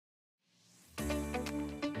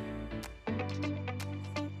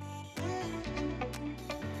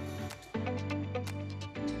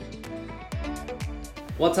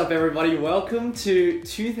What's up, everybody? Welcome to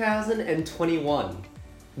 2021,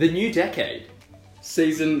 the new decade.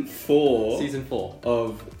 Season 4. Season 4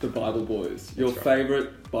 of the Bible Boyz, your right.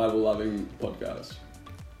 favourite Bible-loving podcast.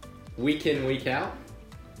 Week in, week out,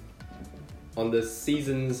 on the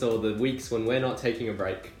seasons or the weeks when we're not taking a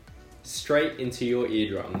break, straight into your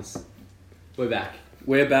eardrums. We're back.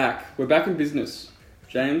 We're back. We're back in business.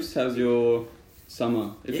 James, how's your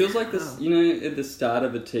summer? It feels like this, at the start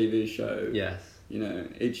of a TV show. Yes.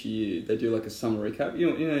 Each year they do like a summer recap.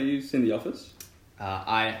 You've seen The Office?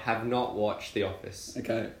 I have not watched The Office.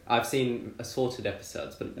 Okay. I've seen assorted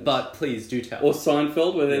episodes, but please do tell. Or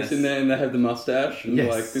Seinfeld, where they're in there and they have the mustache. And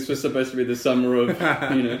this was supposed to be the summer of,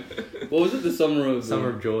 what was it? The summer of... Summer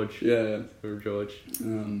of George. Yeah. Summer of George.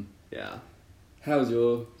 Yeah. How was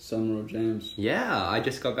your summer of James? Yeah, I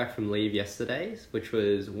just got back from leave yesterday, which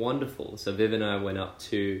was wonderful. So Viv and I went up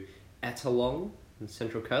to Ettalong on the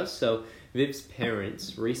Central Coast. So Viv's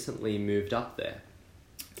parents recently moved up there.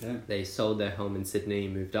 Okay. They sold their home in Sydney,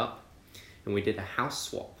 moved up, and we did a house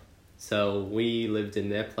swap. So we lived in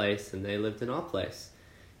their place and they lived in our place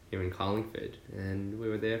here in Carlingford. And we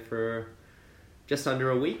were there for just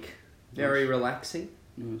under a week. Very relaxing.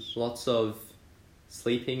 Nice. Lots of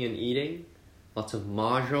sleeping and eating. Lots of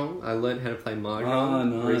mahjong. I learned how to play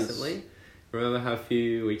mahjong recently. Remember how a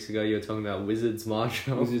few weeks ago you were talking about Wizards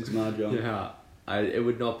mahjong? Wizards mahjong. Yeah. It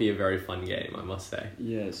would not be a very fun game, I must say.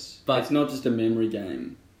 Yes. But it's not just a memory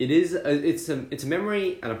game. It is. It's a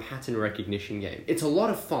memory and a pattern recognition game. It's a lot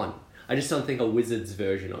of fun. I just don't think a Wizards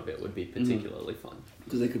version of it would be particularly fun.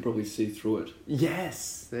 Because they could probably see through it.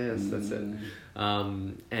 Yes, that's it.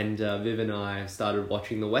 And Viv and I started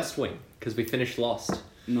watching The West Wing because we finished Lost.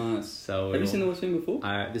 Nice. So have you seen The West Wing before?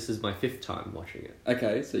 This is my 5th time watching it.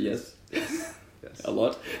 Okay, so yes. Yes. A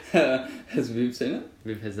lot. Has Viv seen it?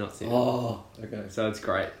 Viv has not seen it. Oh, okay. So it's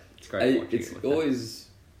great. It's great watching it's it with always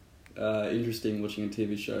interesting watching a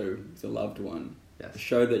TV show with a loved one. Yes. A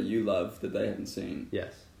show that you love that they haven't seen.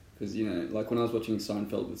 Yes. Because, like when I was watching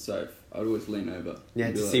Seinfeld with Soph, I'd always lean over.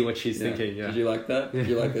 Yeah, to see what she's thinking, yeah. Did you like that? Did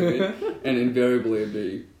you like that bit? And invariably it'd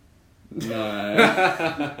be,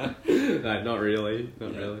 no. No, not really.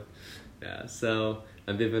 Not really. Yeah, so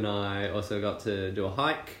Viv and I also got to do a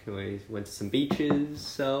hike. We went to some beaches.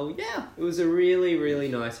 So, yeah, it was a really, really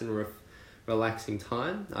nice and relaxing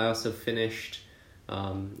time. I also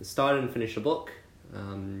started and finished a book,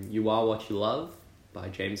 You Are What You Love by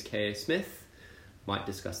James K. Smith. Might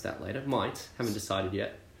discuss that later. Haven't decided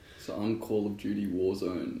yet. So I'm Call of Duty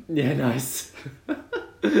Warzone. Yeah, nice.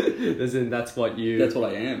 That's what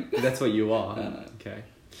I am. That's what you are. Okay.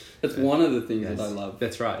 That's one of the things that I love.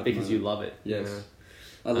 That's right, because you love it. Yes.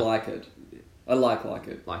 I like it. I like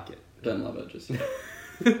it. Like it. Don't love it, just...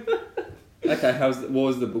 Okay, what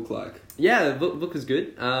was the book like? Yeah, the book was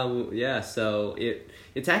good. So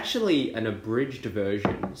it's actually an abridged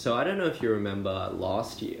version. So I don't know if you remember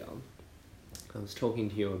last year, I was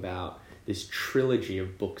talking to you about this trilogy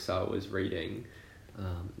of books I was reading,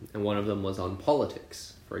 and one of them was on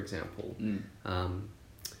politics, for example.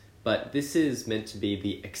 But this is meant to be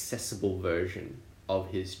the accessible version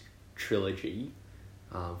of his trilogy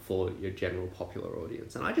for your general popular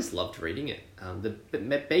audience. And I just loved reading it. The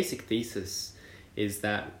basic thesis is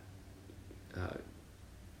that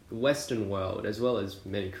the Western world, as well as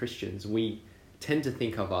many Christians, we tend to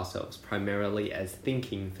think of ourselves primarily as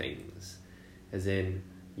thinking things. As in,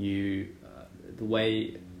 the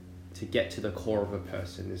way to get to the core of a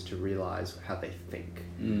person is to realize how they think,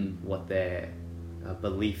 what their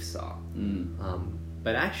beliefs are.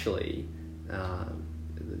 But actually,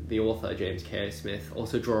 the author, James K. Smith,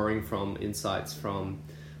 also drawing from insights from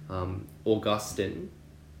Augustine,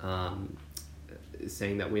 is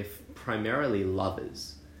saying that we're primarily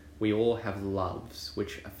lovers. We all have loves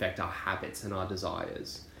which affect our habits and our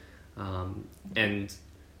desires. And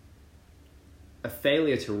a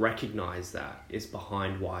failure to recognize that is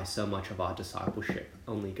behind why so much of our discipleship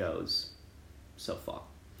only goes so far.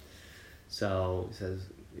 So it says,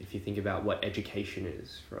 if you think about what education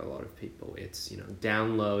is for a lot of people, it's,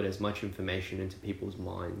 download as much information into people's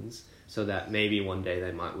minds so that maybe one day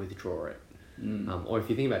they might withdraw it. Or if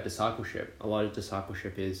you think about discipleship, a lot of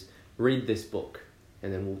discipleship is read this book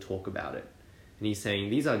and then we'll talk about it. And he's saying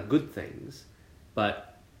these are good things,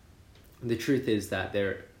 but the truth is that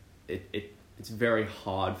it's very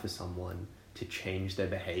hard for someone to change their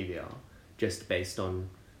behavior just based on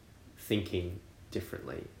thinking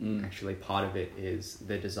differently. Actually, part of it is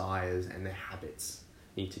their desires and their habits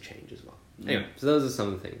need to change as well. Anyway, so those are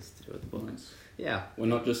some of the things to do with the book. Nice. Yeah. We're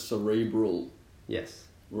not just cerebral. Yes.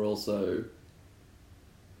 We're also...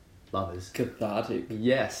 Lovers. Cathartic.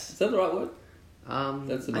 Yes. Is that the right word?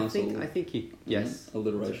 That's a nice I think you, yes.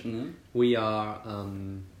 Alliteration there. We are,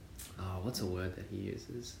 what's a word that he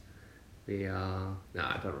uses? We are, no,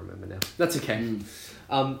 I don't remember now. That's okay.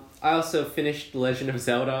 I also finished Legend of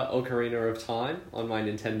Zelda Ocarina of Time on my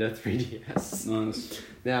Nintendo 3DS. Nice.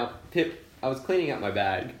 Now, Pip, I was cleaning out my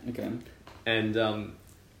bag. Okay. And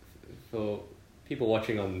for people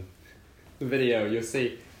watching on the video, you'll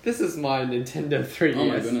see this is my Nintendo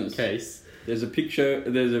 3DS case. There's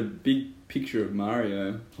a big picture of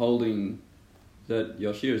Mario holding that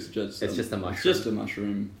Yoshi, or it's just a mushroom. It's just a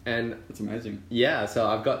mushroom. And it's amazing. Yeah, so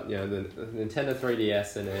I've got, the Nintendo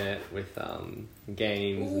 3DS in it with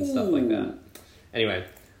games and stuff like that. Anyway,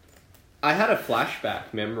 I had a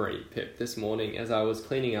flashback memory, Pip, this morning as I was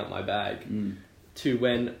cleaning out my bag to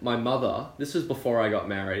when my mother, this was before I got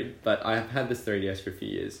married, but I have had this 3DS for a few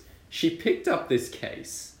years. She picked up this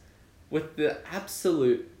case with the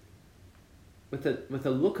absolute, with a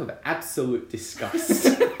look of absolute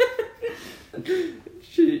disgust.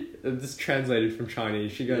 This translated from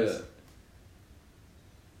Chinese, she goes,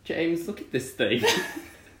 James, look at this thing.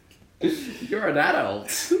 You're an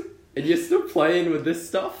adult and you're still playing with this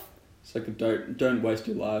stuff? It's like a don't waste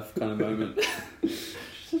your life kind of moment.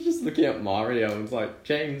 She's just looking at Mario and was like,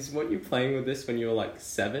 James, weren't you playing with this when you were like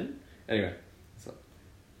 7? Anyway,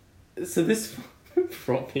 so this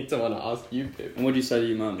brought me to want to ask you, Pip. And what did you say to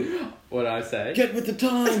your mum? What did I say? Get with the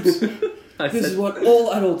times! This is what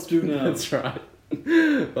all adults do now. That's right.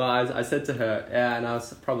 Well, I said to her, yeah, and I'll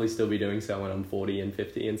probably still be doing so when I'm 40 and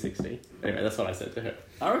 50 and 60. Anyway, that's what I said to her.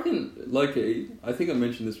 I reckon, Loki, I think I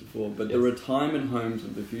mentioned this before, but the retirement homes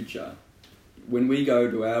of the future, when we go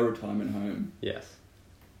to our retirement home,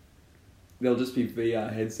 there'll just be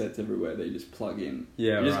VR headsets everywhere that you just plug in.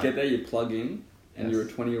 Yeah, you just get there, you plug in, and you're a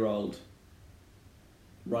 20-year-old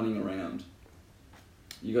running around.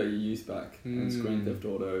 You got your youth back and Grand Theft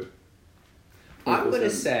Auto. I'm going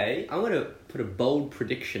to put a bold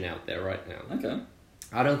prediction out there right now. Okay.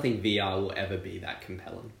 I don't think VR will ever be that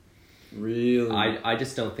compelling. Really? I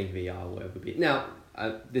just don't think VR will ever be. Now,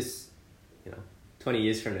 20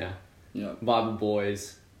 years from now, Bible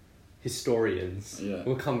Boyz, historians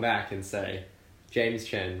will come back and say, James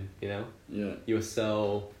Chen, you were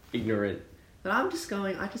so ignorant. But I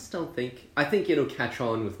just don't think, I think it'll catch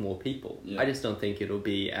on with more people. I just don't think it'll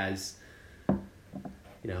be as,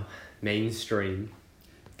 mainstream.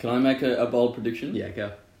 Can I make a bold prediction? Yeah,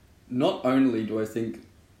 go. Not only do I think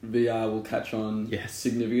VR will catch on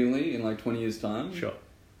significantly in like 20 years' time. Sure.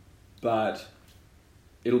 But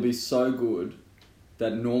it'll be so good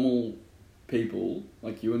that normal people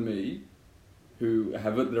like you and me who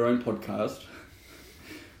have their own podcast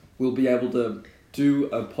will be able to do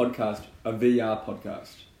a VR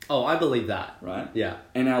podcast. Oh, I believe that. Right? Yeah.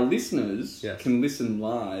 And our listeners can listen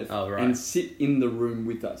live and sit in the room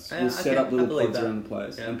with us. We'll set up little pods around the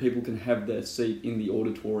place and people can have their seat in the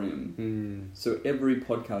auditorium. So every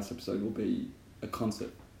podcast episode will be a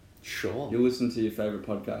concert. Sure. You'll listen to your favourite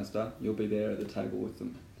podcaster. You'll be there at the table with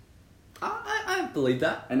them. I believe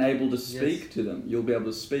that. And able to speak to them. You'll be able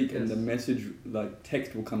to speak and the message, like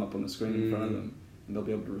text will come up on the screen in front of them. And they'll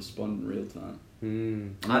be able to respond in real time.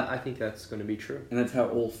 I think that's going to be true. And that's how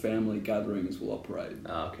all family gatherings will operate.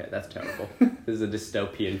 Oh, okay, that's terrible. This is a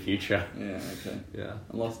dystopian future. Yeah, okay. Yeah.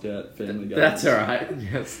 I lost out family gatherings. That's alright,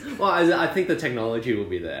 yes. Well, I think the technology will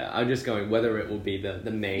be there. I'm just going, whether it will be the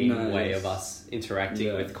main way of us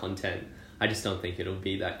interacting with content, I just don't think it'll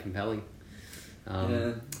be that compelling.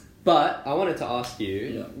 But I wanted to ask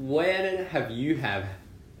you, when have you had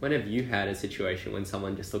a situation when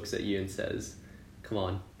someone just looks at you and says, come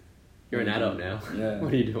on, you're an adult now. Yeah.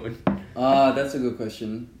 What are you doing? That's a good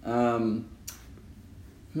question.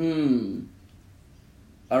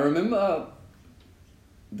 I remember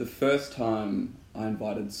the first time I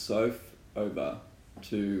invited Soph over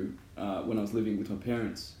to, when I was living with my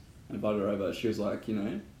parents. I invited her over. She was like,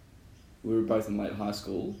 we were both in late high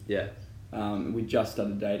school. Yeah. We just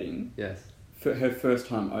started dating. Yes. For her first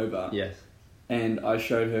time over. Yes. And I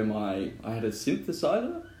showed her I had a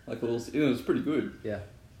synthesizer. Like it was pretty good. Yeah.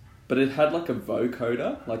 But it had like a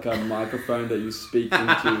vocoder, like a microphone that you speak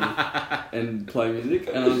into and play music.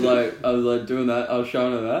 And I was like doing that. I was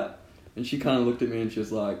showing her that, and she kind of looked at me and she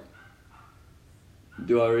was like,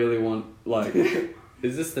 "Do I really want like?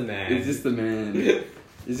 Is this the man? Is this the man?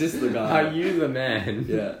 Is this the guy? Are you the man?"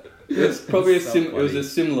 Yeah. It was probably it was a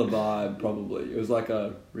similar vibe. Probably it was like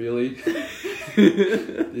a really.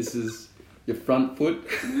 This is your front foot.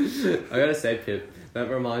 I gotta say, Pip, that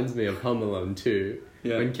reminds me of Home Alone 2.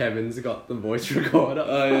 Yeah. When Kevin's got the voice recorder.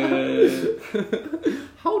 Oh, yeah.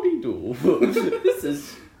 How do you do? This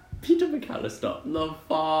is Peter McAllister, the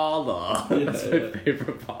father. Yeah, That's my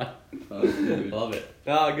favourite part. Oh, it's good. Love it.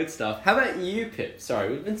 Oh, good stuff. How about you, Pip? Sorry,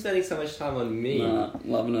 we've been spending so much time on me. Nah,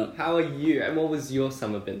 loving it. How are you? And what was your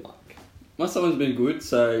summer been like? My summer's been good.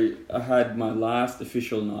 So I had my last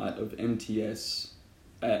official night of MTS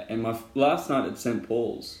and my last night at St.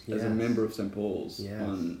 Paul's as a Yes. member of St. Paul's Yes.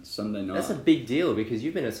 on Sunday night. That's a big deal because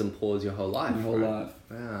you've been at St. Paul's your whole life. My whole right? life.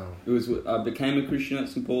 Wow. It was. I became a Christian at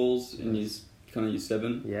St. Paul's in year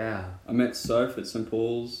 7. Yeah. I met Soph at St.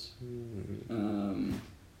 Paul's.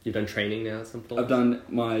 You've done training now at St. Paul's? I've done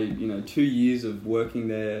my 2 years of working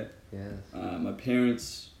there. Yes. My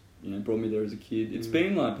parents brought me there as a kid. It's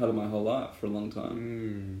been like part of my whole life for a long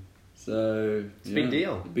time. So It's a big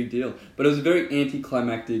deal. Big deal. But it was a very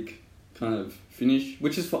anticlimactic kind of finish,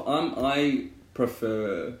 which is for I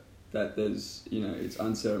prefer that there's it's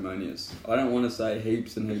unceremonious. I don't want to say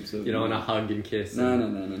heaps and heaps of. You don't want to hug and kiss. No.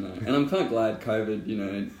 And I'm kind of glad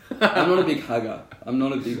COVID. I'm not a big hugger. I'm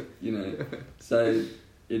not a big So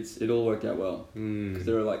it all worked out well because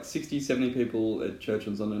there were like 60, 70 people at church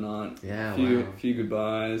on Sunday night. Yeah, Few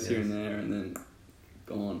goodbyes here and there, and then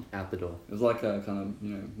gone out the door. It was like a kind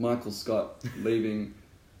of Michael Scott leaving.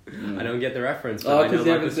 I don't get the reference. But Oh, I know because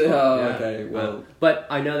you Michael haven't seen. Scott. Oh, Yeah. okay. Well, but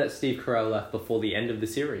I know that Steve Carell left before the end of the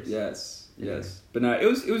series. yes. But no, it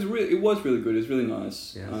was really good. It was really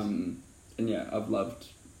nice. Yes. And yeah, I've loved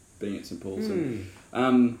being at St. Paul's.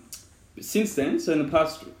 And, since then, so in the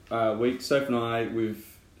past week, Soph and I we've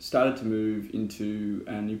started to move into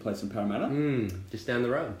our new place in Parramatta. Just down the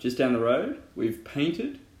road. Just down the road, we've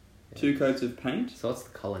painted 2 coats of paint. So what's the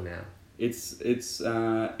colour now? It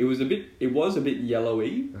was a bit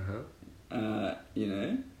yellowy,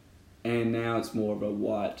 and now it's more of a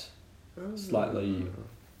white, slightly,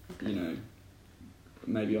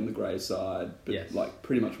 maybe on the grey side, but Yes. like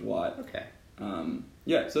pretty much white. Okay.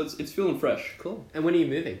 So it's feeling fresh. Cool. And when are you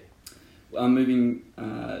moving? I'm moving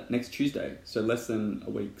next Tuesday, so less than a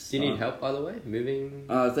week's Do you need time. help, by the way, moving?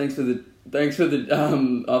 Thanks for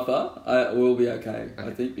the offer. I will be okay,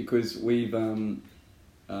 I think, because we've and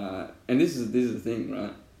this is the thing,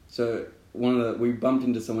 right? So we bumped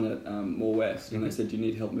into someone at More West, and they said, "Do you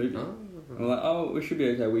need help moving?" Oh. And we're like, "Oh, we should be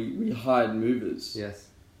okay." We hired movers. Yes.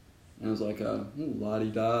 And I was like,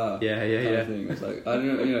 la-di-da. Yeah. kind of thing. It's like, I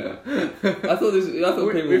don't know, I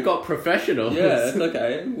thought people... We've got professionals. Yeah, it's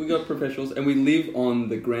okay. We got professionals, and we live on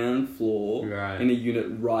the ground floor Right. in a unit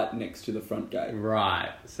right next to the front gate. Right.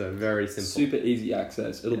 So very simple. Super easy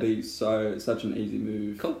access. It'll be such an easy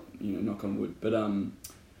move. Cool. Knock on wood. But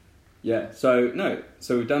yeah. So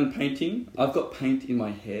we've done painting. I've got paint in my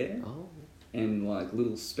hair Oh. and like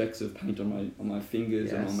little specks of paint on my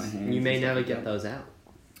fingers and on my hands. You may and stuff never like get that. those out.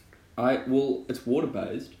 It's water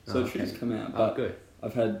based, so it should just come out. But good.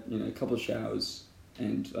 I've had a couple of showers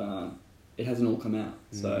and it hasn't all come out,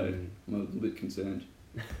 so I'm a little bit concerned.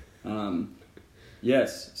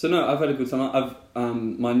 Yes, so no, I've had a good summer. I've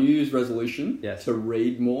my New Year's resolution to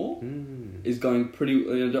read more is going pretty.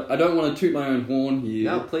 I don't want to toot my own horn here.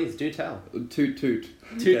 No, please do tell. Toot. Toot.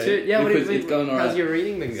 Yeah, because it's going all right. How's your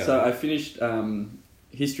reading been going? So I finished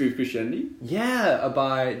History of Christianity. Yeah,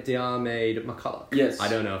 by Diarmaid McCulloch. Yes. I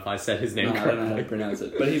don't know if I said his name No, I correctly. don't know how to pronounce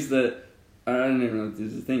it. But I don't even know if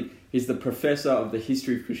this is a thing. He's the professor of the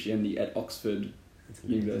history of Christianity at Oxford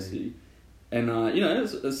University. And, I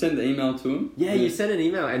sent the email to him. Yeah, you sent an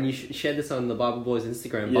email and you shared this on the Bible Boyz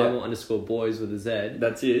Instagram, Bible_Boys with a Z.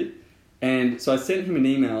 That's it. And so I sent him an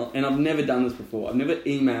email, and I've never done this before. I've never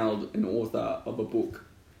emailed an author of a book.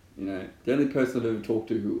 The only person I've ever talked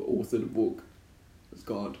to who authored a book was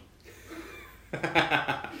God.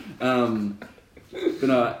 But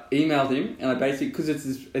I emailed him, and I basically, because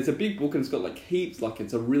it's a big book and it's got like heaps, like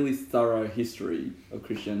it's a really thorough history of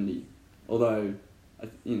Christianity. Although, I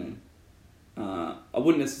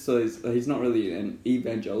wouldn't necessarily, he's not really an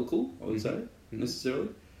evangelical, I would say, necessarily.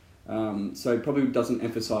 So he probably doesn't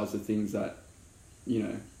emphasise the things that,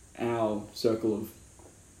 our circle of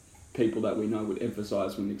people that we know would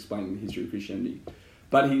emphasise when explaining the history of Christianity.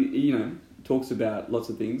 But he talks about lots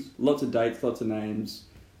of things, lots of dates, lots of names.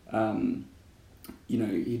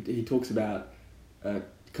 He talks about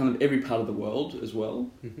kind of every part of the world as well.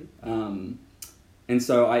 And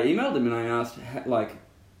so I emailed him and I asked,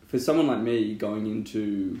 for someone like me going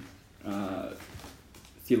into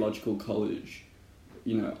theological college,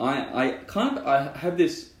 I have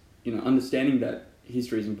this, understanding that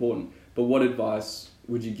history is important, but what advice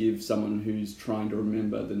would you give someone who's trying to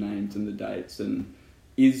remember the names and the dates, and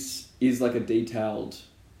is like a detailed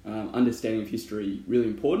understanding of history really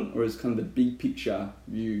important, or is kind of the big picture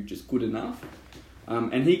view just good enough?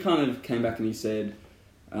 And he kind of came back and he said,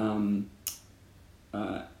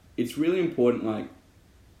 it's really important, like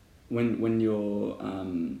when you're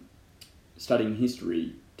studying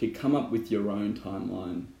history, to come up with your own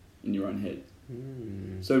timeline in your own head.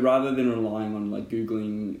 Mm. So rather than relying on like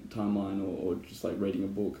Googling timeline or just like reading a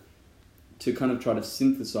book, to kind of try to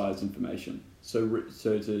synthesize information.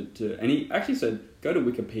 And he actually said, go to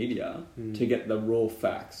Wikipedia to get the raw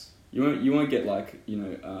facts. You won't get like,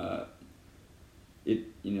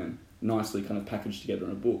 nicely kind of packaged together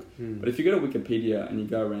in a book. But if you go to Wikipedia and you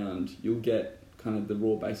go around, you'll get kind of the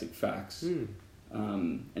raw basic facts.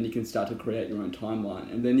 And you can start to create your own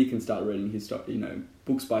timeline, and then you can start reading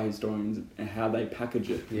books by historians and how they package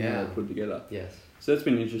it and how they put it together. Yes. So that's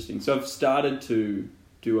been interesting. So I've started to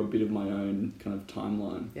do a bit of my own kind of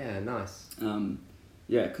timeline. Yeah, nice.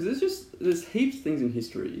 Because there's heaps of things in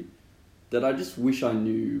history that I just wish I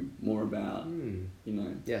knew more about.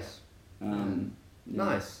 Yes.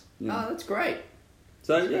 Nice. Yeah. Oh, that's great.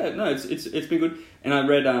 So it's been good. And I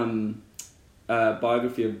read a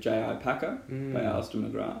biography of J.I. Packer by Alistair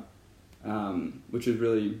McGrath, which was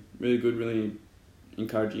really, really good, really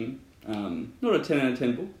encouraging. Not a 10 out of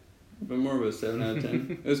 10 book, but more of a 7 out of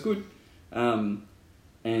 10. It was good.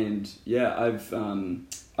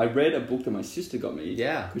 I read a book that my sister got me.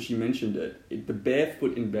 Yeah. Because she mentioned it. The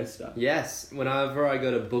Barefoot Investor. Yes. Whenever I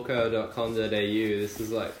go to booker.com.au, this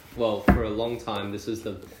is for a long time, this was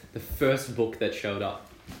the first book that showed up.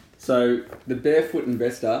 So, The Barefoot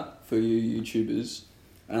Investor, for you YouTubers,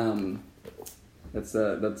 that's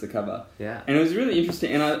the cover. Yeah. And it was really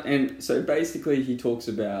interesting. And so basically he talks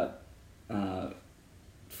about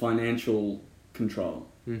financial control,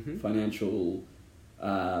 financial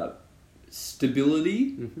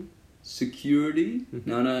stability, security.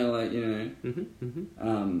 And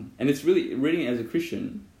it's really, reading it as a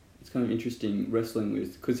Christian, it's kind of interesting wrestling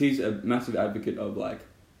with, because he's a massive advocate of like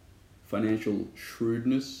financial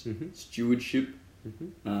shrewdness, stewardship.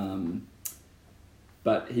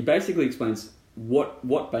 But he basically explains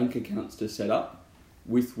what bank accounts to set up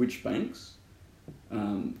with which banks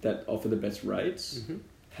that offer the best rates,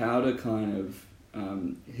 how to kind of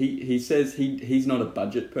he says he's not a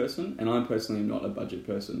budget person, and I personally am not a budget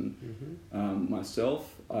person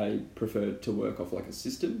myself. I prefer to work off like a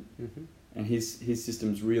system, and his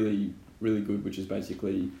system's really, really good, which is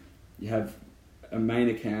basically you have a main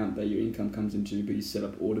account that your income comes into, but you set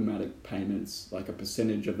up automatic payments, like a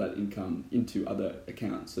percentage of that income into other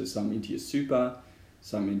accounts. So some into your super,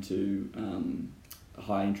 some into a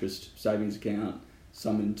high interest savings account,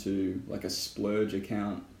 some into like a splurge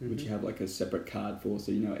account, which you have like a separate card for,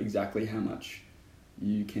 so you know exactly how much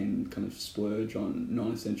you can kind of splurge on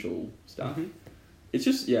non-essential stuff. It's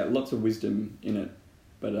just, lots of wisdom in it.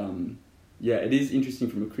 But it is interesting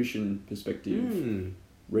from a Christian perspective.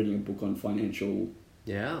 Reading a book on financial...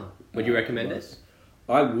 Yeah. Would you recommend it?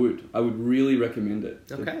 I would really recommend it.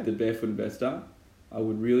 Okay. The Barefoot Investor. I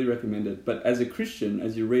would really recommend it. But as a Christian,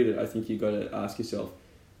 as you read it, I think you've got to ask yourself,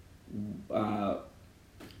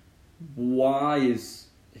 what's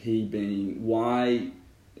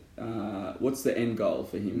the end goal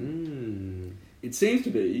for him? It seems to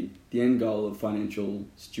be the end goal of financial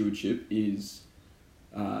stewardship is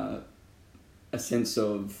a sense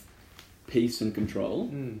of peace and control,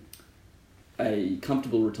 a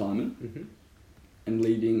comfortable retirement, and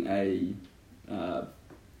leaving a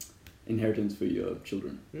inheritance for your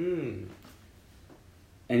children.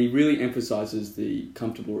 And he really emphasizes the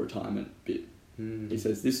comfortable retirement bit. He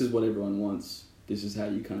says, this is what everyone wants, this is how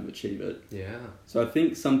you kind of achieve it. Yeah. So I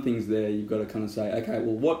think some things there you've got to kind of say, okay,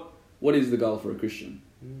 well, what is the goal for a Christian?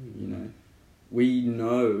 We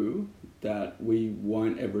know that we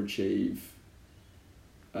won't ever achieve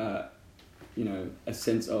a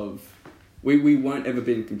sense of... We won't ever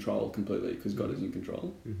be in control completely, because God is in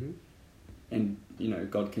control. And,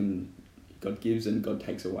 God gives and God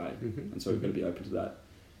takes away. And so we've got to be open to that.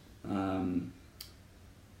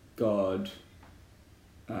 God,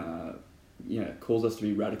 calls us to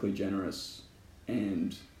be radically generous.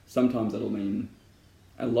 And sometimes that'll mean...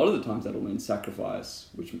 A lot of the times that'll mean sacrifice,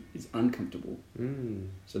 which is uncomfortable.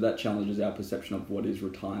 So that challenges our perception of what is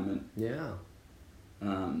retirement. Yeah.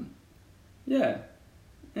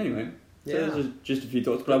 Anyway, so those are just a few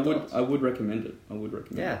thoughts, but I would recommend it.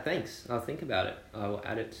 Yeah, thanks. I'll think about it. I will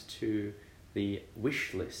add it to the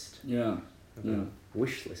wish list.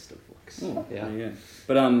 Wish list of books. Oh, yeah.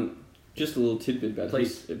 But just a little tidbit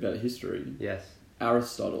about history. Yes.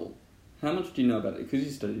 Aristotle. How much do you know about it? Because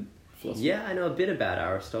you studied philosophy. Yeah, I know a bit about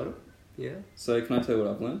Aristotle. Yeah. So can I tell you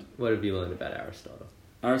what I've learned? What have you learned about Aristotle?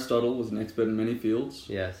 Aristotle was an expert in many fields.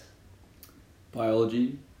 Yes.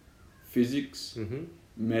 Biology, physics,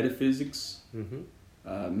 metaphysics,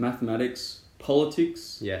 mathematics,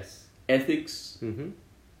 politics, yes, ethics,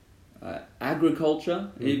 agriculture,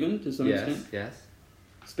 even to some extent. Yes.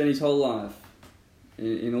 Spent his whole life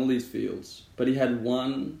in all these fields, but he had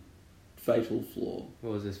one fatal flaw.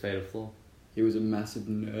 What was his fatal flaw? He was a massive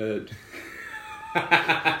nerd.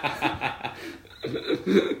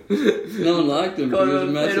 No one liked him, but he was a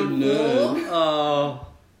massive nerd. Oh,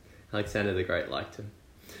 Alexander the Great liked him.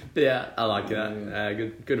 But yeah, I like that. Yeah.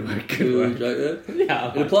 Good work. Good work. Joke there?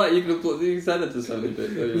 Yeah. You can say that to so many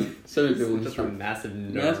people. Yeah. So many people. Just a massive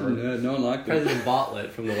nerd. Massive nerd. No one liked him. President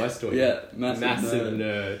Bartlett from the West Wing. Yeah, massive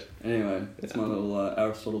nerd. Anyway, it's my little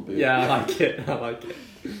Aristotle bit. Yeah, I like it.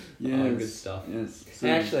 Yes. Oh, good stuff. Yes. So,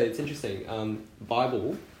 and actually, it's interesting.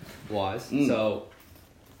 Bible wise, so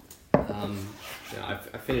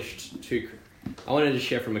I finished two. I wanted to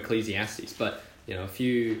share from Ecclesiastes, but a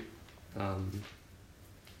few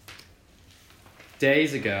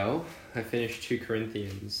days ago, I finished 2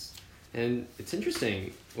 Corinthians, and it's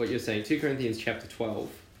interesting what you're saying. 2 Corinthians chapter 12.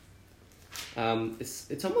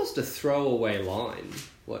 It's almost a throwaway line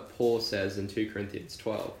what Paul says in 2 Corinthians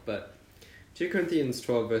 12, but 2 Corinthians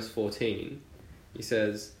 12 verse 14, he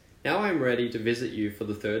says, "Now I am ready to visit you for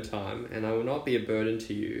the 3rd time, and I will not be a burden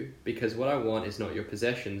to you, because what I want is not your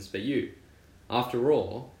possessions, but you. After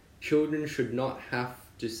all, children should not have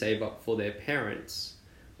to save up for their parents,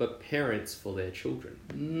 but parents for their children."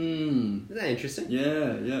 Isn't that interesting?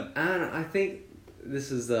 Yeah. And I think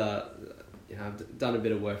this is I've done a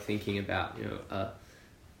bit of work thinking about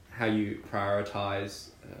how you prioritize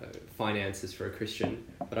finances for a Christian.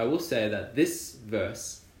 But I will say that this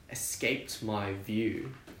verse escaped my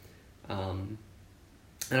view. And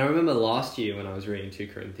I remember last year when I was reading 2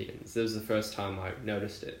 Corinthians, this was the first time I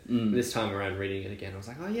noticed it. This time around reading it again, I was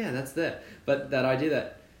like, oh yeah, that's there. But that idea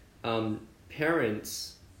that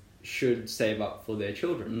parents should save up for their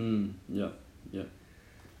children. Yeah.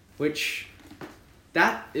 Which,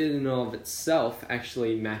 that in and of itself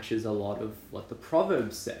actually matches a lot of what the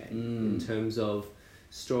Proverbs say in terms of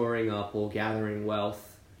storing up or gathering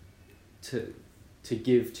wealth to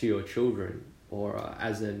give to your children, or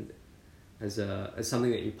as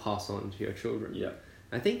something that you pass on to your children. Yeah.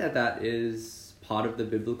 I think that is part of the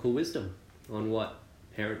biblical wisdom on what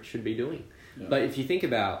parents should be doing. Yeah. But if you think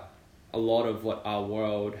about a lot of what our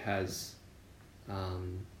world has,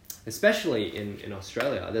 especially in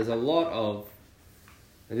Australia, there's a lot of,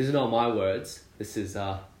 and these are not my words, this is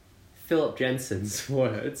Philip Jensen's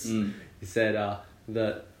words. He said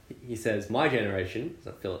he says my generation, it's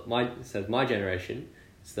not Philip, my generation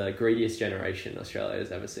is the greediest generation Australia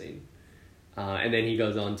has ever seen. And then he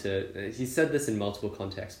goes on to, he said this in multiple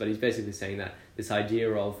contexts, but he's basically saying that this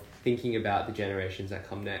idea of thinking about the generations that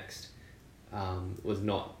come next was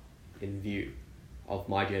not in view of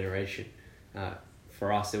my generation.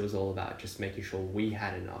 For us, it was all about just making sure we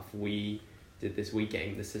had enough. We did this, we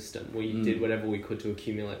gamed the system. We did whatever we could to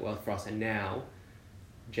accumulate wealth for us. And now,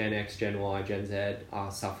 Gen X, Gen Y, Gen Z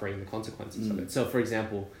are suffering the consequences of it. So, for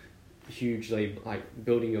example, hugely, like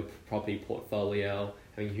building your property portfolio,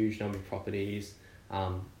 having a huge number of properties,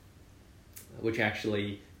 which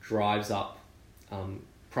actually drives up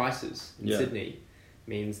prices in Sydney,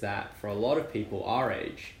 means that for a lot of people our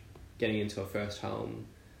age, getting into a first home,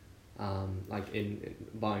 like in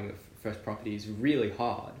buying a first property is really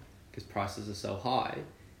hard because prices are so high.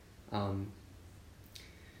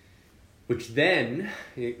 Which then,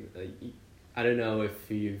 I don't know if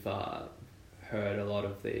you've heard a lot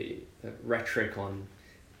of the rhetoric on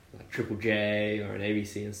like Triple J or an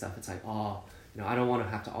ABC and stuff. It's like, I don't want to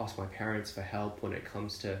have to ask my parents for help when it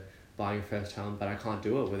comes to buying a first home, but I can't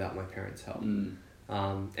do it without my parents' help.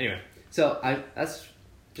 Anyway, so that's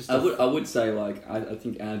just... I would say, like, I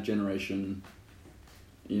think our generation,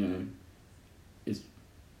 is,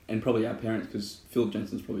 and probably our parents, because Philip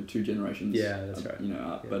Jensen's probably 2 generations. Yeah, that's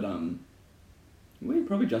right. But we're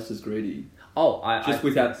probably just as greedy.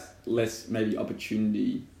 Without less maybe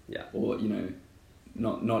opportunity. Yeah. Or,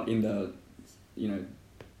 not in the,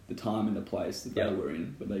 the time and the place that they were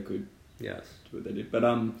in, but they could do what they did. But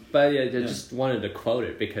just wanted to quote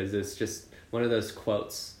it because it's just one of those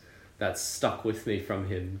quotes that stuck with me from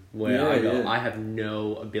him where I have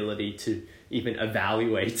no ability to even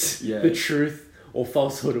evaluate the truth or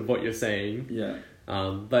falsehood of what you're saying. Yeah.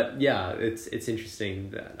 But yeah, it's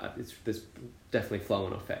interesting that there's definitely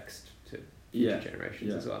flow-on effects to future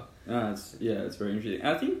generations as well. It's very interesting.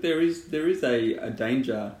 I think there is a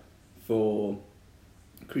danger for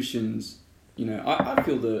Christians. I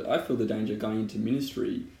feel the danger going into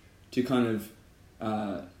ministry to kind of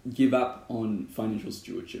give up on financial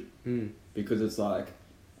stewardship because it's like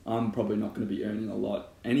I'm probably not going to be earning a lot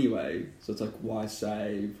anyway. So it's like, why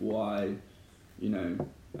save? Why,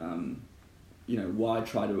 why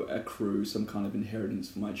try to accrue some kind of inheritance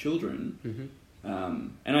for my children?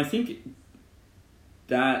 And I think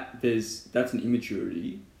that's an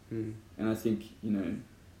immaturity, and I think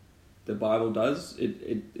the Bible does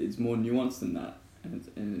it's more nuanced than that,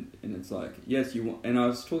 and it's like, yes, you want, and I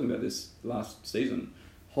was talking about this last season,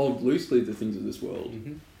 hold loosely the things of this world,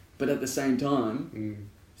 but at the same time,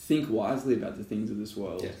 think wisely about the things of this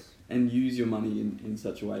world, and use your money in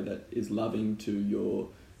such a way that is loving to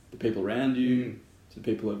the people around you, to the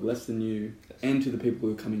people who have less than you, and to the people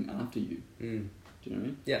who are coming after you. Do you know what I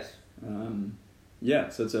mean?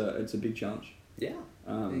 Yes. So it's a big challenge. Yeah.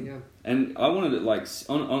 There you go. And I wanted to, like,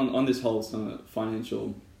 on this whole sort of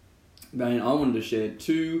financial vein, I wanted to share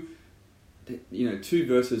two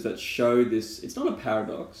verses that show this. It's not a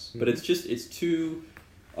paradox, but it's two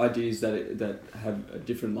ideas that have a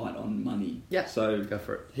different light on money. Yeah. So go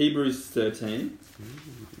for it. Hebrews 13.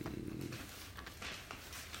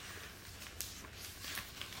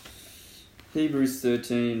 Hebrews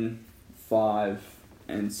 13, 5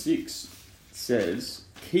 and 6 says,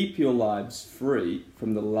 "Keep your lives free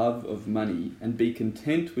from the love of money and be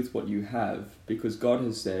content with what you have, because God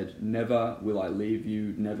has said, 'Never will I leave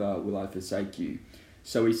you, never will I forsake you.'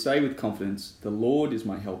 So we say with confidence, 'The Lord is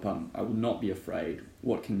my helper. I will not be afraid.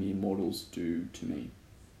 What can ye mortals do to me?'"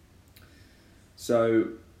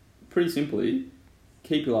 So, pretty simply,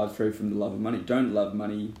 keep your lives free from the love of money. Don't love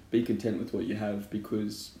money. Be content with what you have,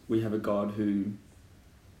 because we have a God who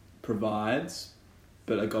provides,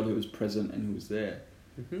 but a God who is present and who is there.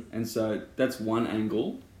 And so that's one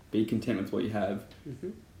angle. Be content with what you have.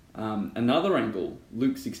 Another angle,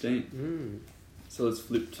 Luke 16. So let's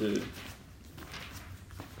flip to...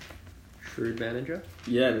 Shrewd manager?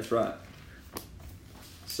 Yeah, that's right.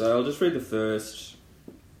 So I'll just read the first...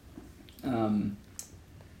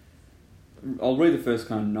 I'll read the first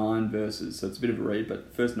kind of 9 verses. So it's a bit of a read,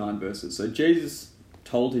 but first 9 verses. So Jesus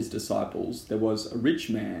told his disciples there was a rich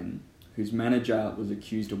man whose manager was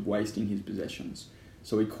accused of wasting his possessions.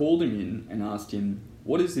 So he called him in and asked him,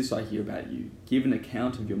 "What is this I hear about you? Give an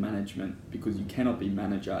account of your management, because you cannot be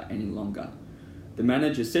manager any longer." The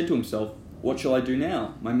manager said to himself, "What shall I do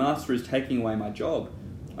now? My master is taking away my job.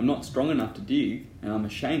 I'm not strong enough to dig, and I'm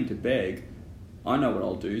ashamed to beg. I know what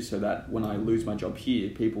I'll do so that when I lose my job here,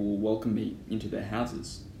 people will welcome me into their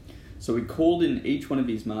houses." So he called in each one of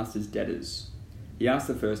his master's debtors. He asked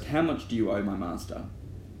the first, "How much do you owe my master?"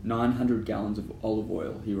 900 gallons of olive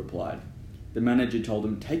oil, he replied. The manager told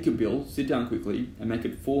him, "Take your bill, sit down quickly, and make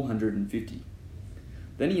it 450.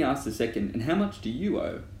 Then he asked the second, "And how much do you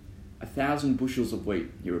owe?" 1,000 bushels of wheat,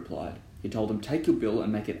 he replied. He told him, "Take your bill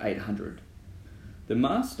and make it 800. The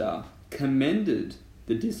master commended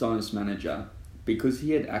the dishonest manager because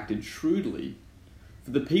he had acted shrewdly.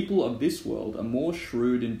 For the people of this world are more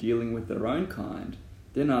shrewd in dealing with their own kind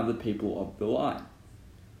than are the people of the light.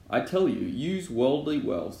 I tell you, use worldly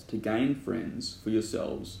wealth to gain friends for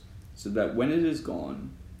yourselves, so that when it is gone,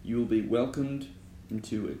 you will be welcomed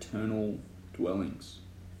into eternal dwellings."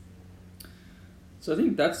 So I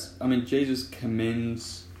think Jesus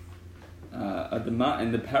commends,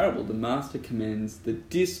 in the parable, the master commends the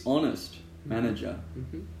dishonest manager,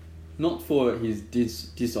 not for his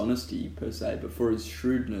dishonesty per se, but for his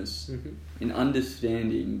shrewdness in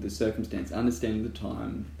understanding the circumstance, understanding the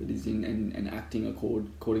time that he's in, and acting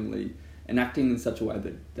accordingly, and acting in such a way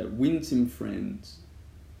that wins him friends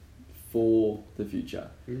for the future.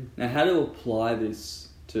 Now, how to apply this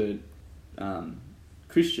to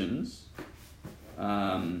Christians,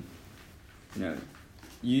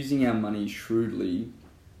 using our money shrewdly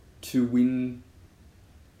to win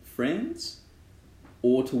friends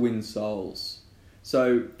or to win souls.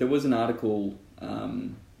 So there was an article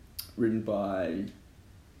written by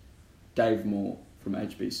Dave Moore from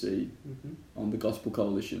HBC on the Gospel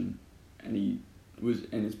Coalition, and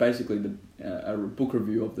it's basically a book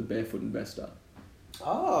review of The Barefoot Investor.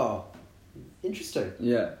 Oh, interesting.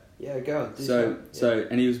 Yeah. Yeah, go on. So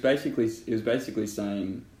and he was basically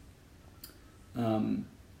saying,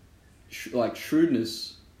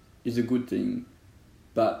 shrewdness is a good thing,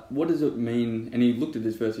 but what does it mean? And he looked at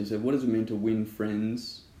this verse and he said, what does it mean to win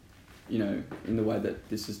friends, in the way that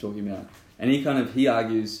this is talking about? And he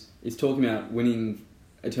argues it's talking about winning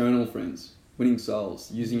eternal friends, winning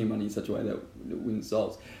souls, using your money in such a way that wins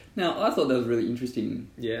souls. Now, I thought that was a really interesting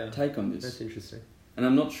take on this. That's interesting. And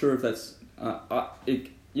I'm not sure if that's...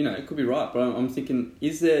 it could be right, but I'm thinking,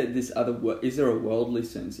 is there a worldly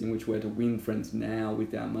sense in which we're to win friends now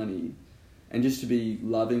with our money, and just to be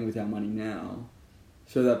loving with our money now,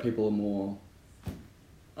 so that people are more,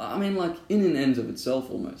 in and ends of itself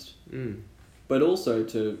almost, but also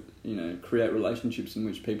to create relationships in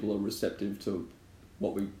which people are receptive to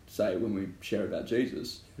what we say when we share about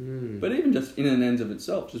Jesus, but even just in and ends of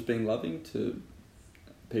itself, just being loving to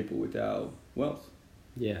people with our wealth.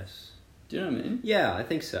 Yes. Do you know what I mean? Yeah, I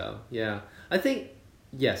think so. Yeah. I think,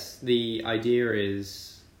 yes, the idea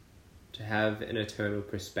is to have an eternal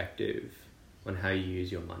perspective on how you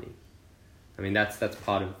use your money. I mean, that's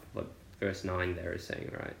part of what verse 9 there is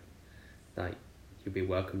saying, right? Like, you'll be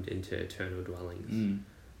welcomed into eternal dwellings.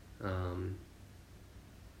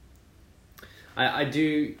 I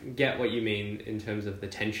do get what you mean in terms of the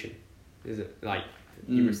tension. Is it like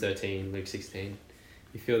Hebrews 13, Luke 16?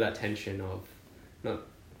 You feel that tension of not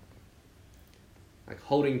like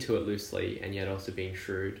holding to it loosely and yet also being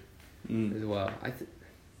shrewd as well.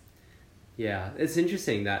 Yeah, it's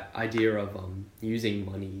interesting, that idea of using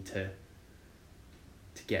money to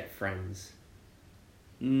get friends.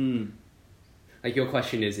 Like, your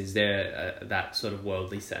question is there that sort of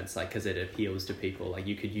worldly sense, like, because it appeals to people, like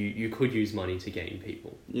you could use money to gain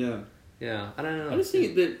people. Yeah, I don't know. I just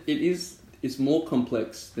think that it's more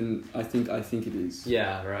complex than I think it is.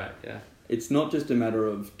 Yeah, right. Yeah, it's not just a matter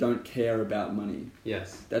of don't care about money.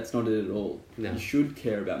 Yes, that's not it at all. No. You should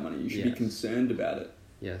care about money. You should be concerned about it.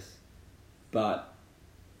 Yes, but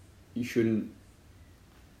you shouldn't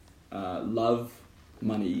love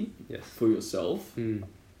money for yourself.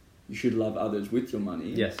 You should love others with your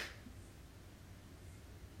money. Yes.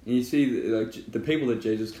 And you see, like, the people that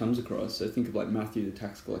Jesus comes across, so think of like Matthew the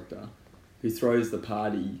tax collector, who throws the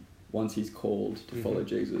party once he's called to follow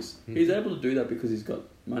Jesus. He's able to do that because he's got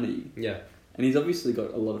money. Yeah. And he's obviously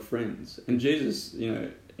got a lot of friends. And Jesus, seems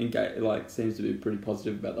to be pretty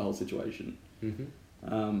positive about the whole situation.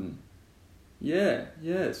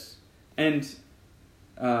 Yes. And,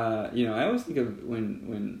 I always think of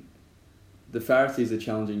when the Pharisees are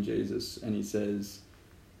challenging Jesus, and he says,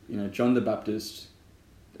 John the Baptist,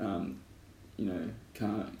 came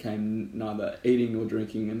neither eating nor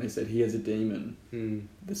drinking, and they said he has a demon.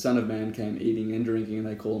 The Son of Man came eating and drinking, and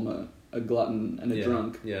they call him a glutton and a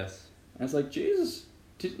drunk. Yes. And it's like, Jesus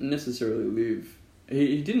didn't necessarily live.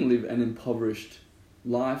 He didn't live an impoverished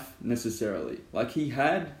life necessarily. Like, he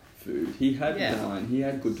had food, he had wine, he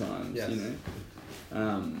had good times. Yes.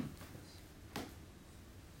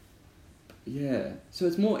 So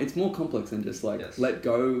it's more complex than just like let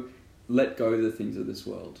go the things of this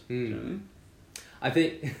world. I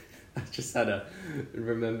think I just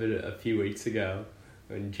remembered a few weeks ago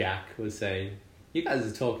when Jack was saying, you guys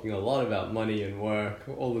are talking a lot about money and work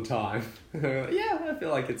all the time. I feel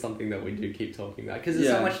like it's something that we do keep talking about, because there's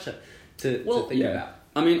so much to think about.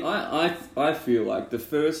 I mean, I feel like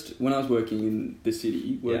when I was working in the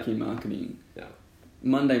city, in marketing,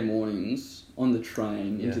 Monday mornings on the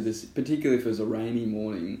train into this, particularly if it was a rainy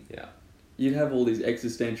morning, you'd have all these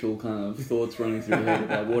existential kind of thoughts running through your head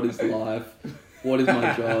about what is life, what is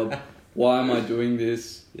my job, why am I doing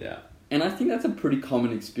this? Yeah. And I think that's a pretty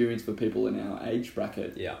common experience for people in our age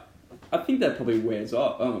bracket. Yeah. I think that probably wears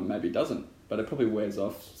off. Oh, maybe it doesn't, but it probably wears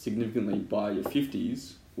off significantly by your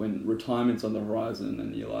 50s, when retirement's on the horizon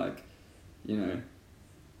and you're like,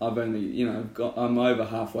 I've only, I'm over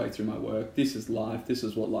halfway through my work. This is life. This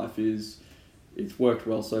is what life is. It's worked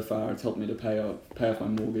well so far. It's helped me to pay off my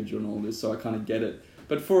mortgage and all this, so I kind of get it.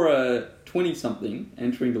 But for a 20-something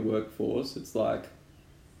entering the workforce, it's like,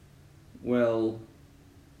 well,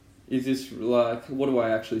 is this like, what do I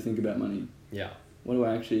actually think about money? Yeah. What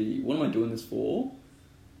am I doing this for?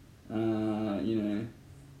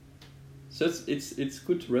 So it's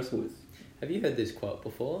good to wrestle with. Have you heard this quote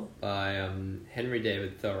before by Henry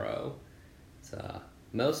David Thoreau? It's,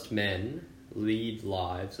 most men lead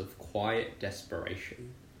lives of quiet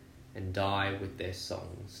desperation and die with their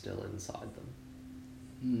song still inside them.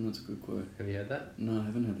 That's a good quote. Have you heard that? No, I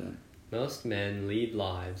haven't heard that. Most men lead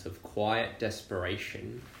lives of quiet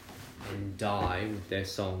desperation and die with their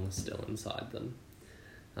song still inside them.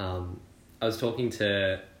 I was talking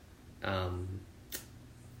to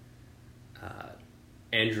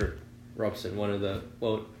Andrew Robson, one of the,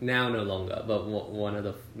 now no longer, but one of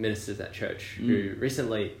the ministers at church who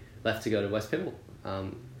recently left to go to West Pymble.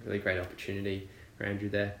 Really great opportunity for Andrew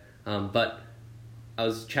there. But I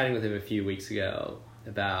was chatting with him a few weeks ago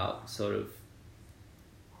about sort of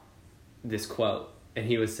this quote, and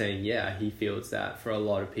he was saying, he feels that for a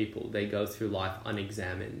lot of people, they go through life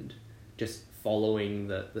unexamined, just following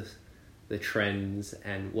the trends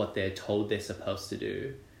and what they're told they're supposed to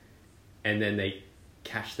do, and then they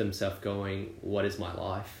catch themselves going, what is my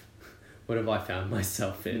life? What have I found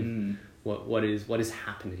myself in? What is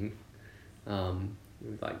happening?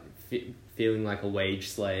 Feeling like a wage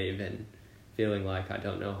slave and feeling like I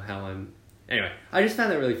don't know how I'm... Anyway, I just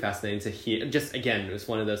found that really fascinating to hear. Just, again, it was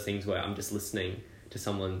one of those things where I'm just listening to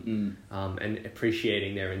someone and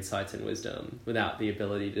appreciating their insights and wisdom without the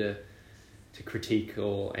ability to critique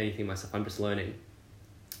or anything myself. I'm just learning.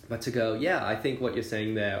 But to go, yeah, I think what you're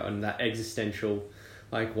saying there on that existential,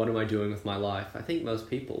 like, what am I doing with my life? I think most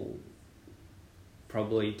people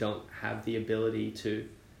probably don't have the ability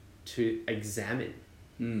to examine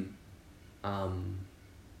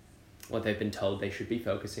what they've been told they should be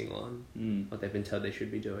focusing on, what they've been told they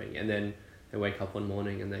should be doing. And then they wake up one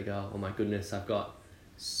morning and they go, oh my goodness, I've got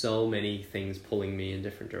so many things pulling me in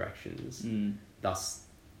different directions. Thus,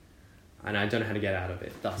 and I don't know how to get out of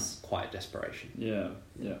it. Thus, quiet desperation. Yeah.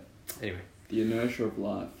 Anyway. The inertia of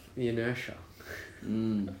life. The inertia.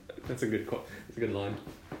 That's a good quote. That's a good line.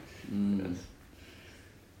 Yes.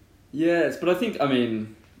 Yes, but I think, I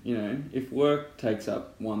mean, you know, if work takes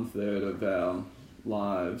up 1/3 of our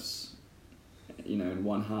lives, you know, and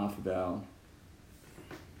 1/2 of our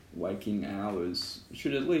waking hours, it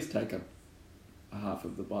should at least take up a half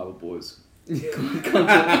of the Bible Boyz content.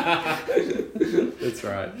 That's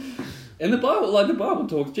right. And the Bible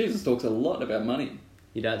talks, Jesus talks a lot about money.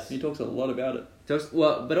 He does. He talks a lot about it.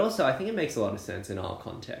 Well, but also I think it makes a lot of sense in our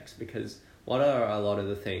context, because what are a lot of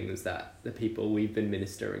the things that the people we've been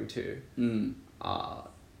ministering to are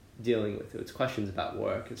dealing with? It's questions about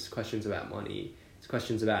work, it's questions about money, it's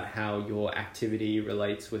questions about how your activity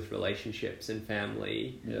relates with relationships and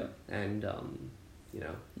family. Yeah. And, you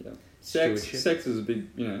know. Yeah. Sex is a big,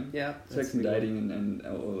 you know. Yeah. Sex and dating and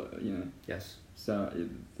you know. Yes. So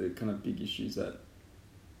the kind of big issues that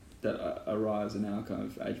arise in our kind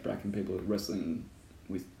of age bracket, and people are wrestling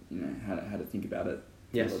with, you know, how to think about it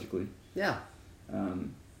theologically. Yeah.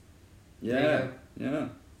 Yeah.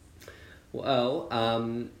 Well,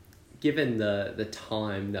 given the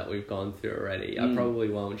time that we've gone through already, I probably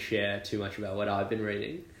won't share too much about what I've been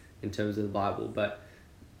reading in terms of the Bible, but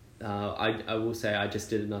I will say I just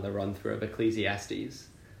did another run through of Ecclesiastes,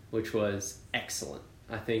 which was excellent.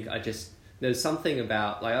 I think there's something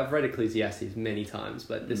about, like, I've read Ecclesiastes many times,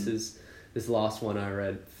 but this last one I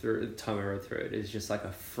read through, the time I read through it, is just like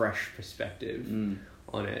a fresh perspective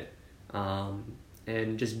on it.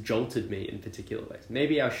 And just jolted me in particular ways.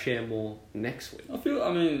 Maybe I'll share more next week. Feel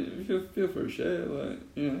free to share, like,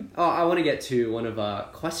 you know. Oh, I want to get to one of our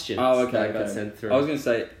questions that I got sent through. I was going to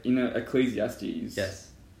say, you know, Ecclesiastes.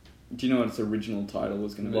 Yes. Do you know what its original title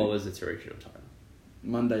was going to be? What was its original title?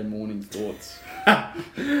 Monday Morning Thoughts.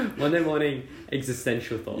 Monday morning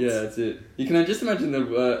existential thoughts. Yeah, that's it. You can just imagine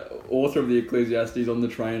the author of the Ecclesiastes on the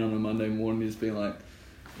train on a Monday morning just being like,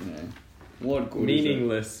 you know, what good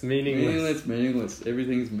meaningless. is it? Meaningless.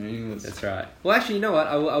 Everything's meaningless. That's right. Well, actually, you know what?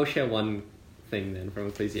 I will share one thing then from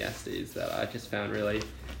Ecclesiastes that I just found really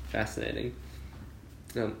fascinating.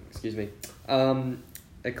 Excuse me.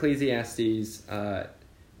 Ecclesiastes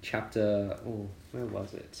chapter... Oh, where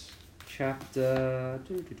was it? Chapter...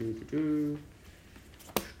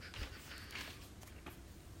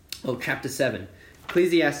 Oh, chapter 7.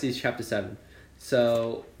 Ecclesiastes chapter 7.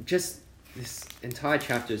 So, just this entire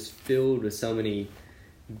chapter is filled with so many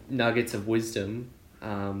nuggets of wisdom,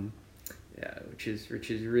 which is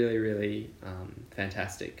really, really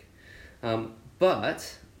fantastic.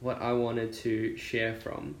 But what I wanted to share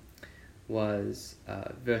from was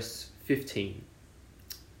verse 15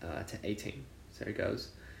 to 18. So it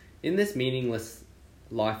goes, "In this meaningless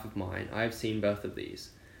life of mine, I have seen both of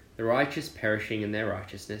these, the righteous perishing in their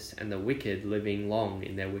righteousness, and the wicked living long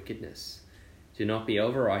in their wickedness. Do not be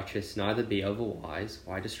over-righteous, neither be over-wise.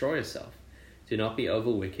 Why destroy yourself? Do not be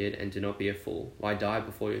over-wicked, and do not be a fool. Why die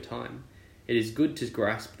before your time? It is good to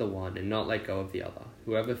grasp the one and not let go of the other.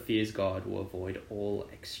 Whoever fears God will avoid all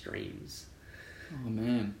extremes." Oh,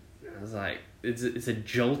 man. I was like, it's a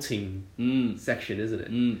jolting section, isn't it?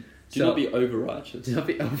 Do not be over-righteous. Do not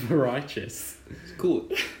be over-righteous. It's cool.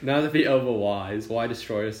 Neither be over-wise. Why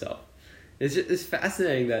destroy yourself? It's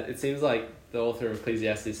fascinating that it seems like the author of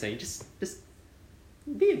Ecclesiastes is saying, just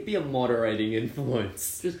be a moderating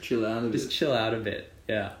influence. Just chill out a bit. Just chill out a bit,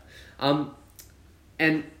 yeah.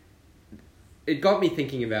 And it got me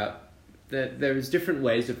thinking about that there's different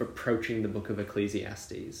ways of approaching the book of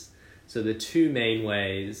Ecclesiastes. So the two main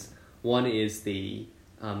ways, one is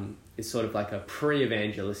is sort of like a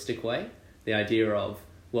pre-evangelistic way. The idea of,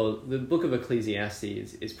 well, the book of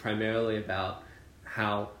Ecclesiastes is primarily about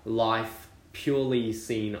how life purely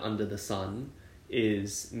seen under the sun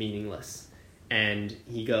is meaningless. And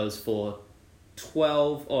he goes for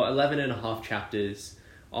 12 or 11 and a half chapters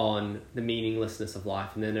on the meaninglessness of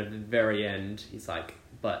life. And then at the very end, he's like,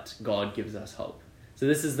 but God gives us hope. So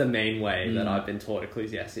this is the main way that I've been taught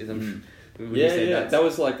Ecclesiastes. That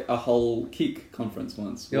was like a whole kick conference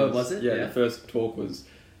once. Was it? Yeah, the first talk was,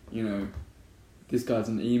 you know, this guy's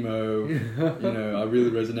an emo, you know, I really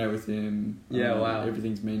resonate with him. Wow.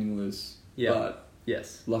 Everything's meaningless. Yeah. But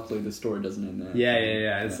yes. Luckily the story doesn't end there.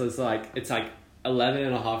 Yeah. And so it's like 11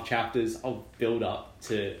 and a half chapters of build up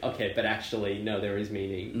to, okay, but actually, no, there is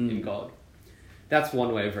meaning in God. That's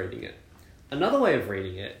one way of reading it. Another way of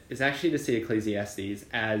reading it is actually to see Ecclesiastes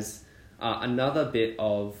as another bit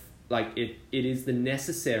of, like, it is the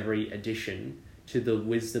necessary addition to the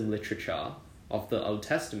wisdom literature of the Old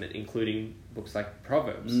Testament, including books like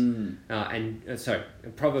Proverbs,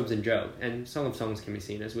 Proverbs and Job, and Song of Songs can be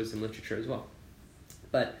seen as wisdom literature as well.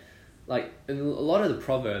 But like in a lot of the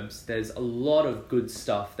Proverbs, there's a lot of good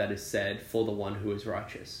stuff that is said for the one who is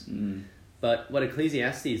righteous. But what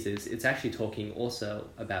Ecclesiastes is, it's actually talking also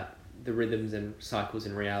about the rhythms and cycles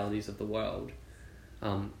and realities of the world.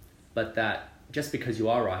 But that just because you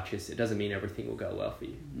are righteous, it doesn't mean everything will go well for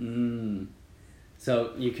you.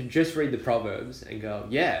 So you can just read the Proverbs and go,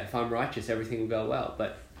 yeah, if I'm righteous, everything will go well.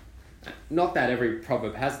 But not that every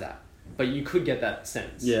proverb has that. But you could get that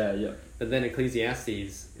sense. Yeah, yeah. But then Ecclesiastes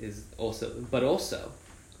is also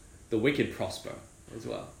the wicked prosper as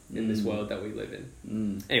well in this world that we live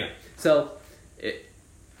in. Anyway, so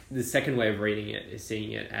the second way of reading it is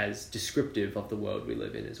seeing it as descriptive of the world we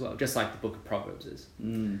live in as well, just like the book of Proverbs is.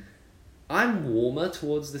 I'm warmer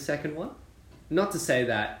towards the second one. Not to say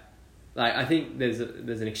that, like, I think there's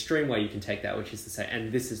an extreme way you can take that, which is to say,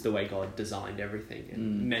 and this is the way God designed everything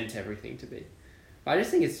and meant everything to be. But I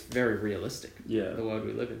just think it's very realistic. Yeah, the world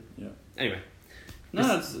we live in. Yeah. Anyway. No,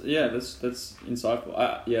 that's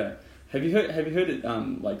insightful. Yeah. Have you heard it?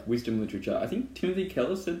 Like wisdom literature. I think Timothy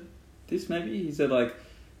Keller said this. Maybe he said like,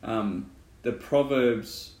 the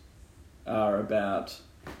Proverbs are about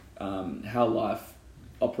how life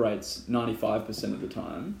operates 95% of the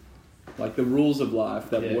time, like the rules of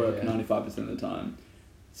life that work 95% of the time.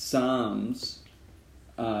 Psalms.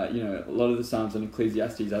 A lot of the Psalms and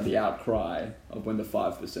Ecclesiastes are the outcry of when the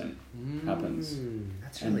 5% happens.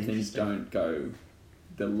 That's really and things don't go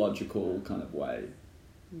the logical kind of way.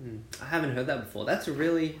 I haven't heard that before. That's a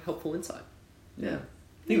really helpful insight. Yeah.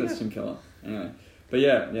 I think that's Tim Keller. Anyway. But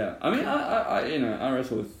yeah. I mean, I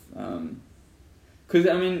wrestle with... Because,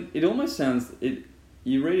 it almost sounds...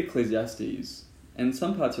 You read Ecclesiastes, and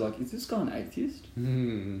some parts you're like, is this guy an atheist?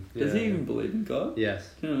 Does he even believe in God? Yes.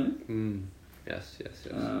 Do you know what I mean? Yes.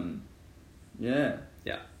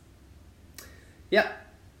 Yeah.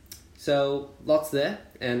 So lots there,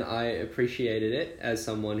 and I appreciated it as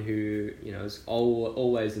someone who is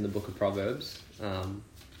always in the book of Proverbs,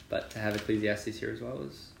 but to have Ecclesiastes here as well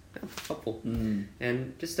was helpful,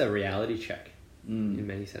 and just a reality check in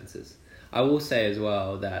many senses. I will say as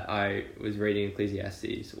well that I was reading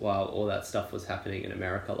Ecclesiastes while all that stuff was happening in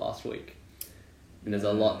America last week, and there's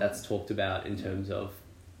a lot that's talked about in terms of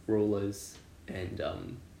rulers.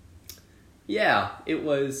 And it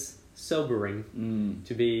was sobering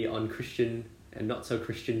to be on Christian and not so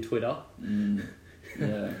Christian Twitter,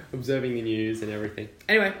 observing the news and everything.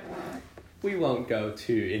 Anyway, we won't go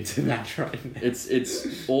too into that right now.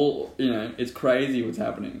 It's all it's crazy what's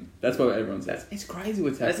happening. That's what everyone says. It's crazy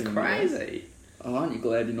what's happening. That's crazy. Oh, aren't you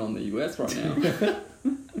glad you're not in the US right now?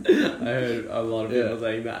 I heard a lot of people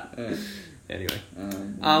saying that. Anyway,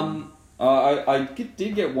 I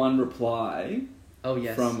did get one reply. Oh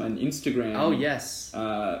yes. From an Instagram. Oh yes.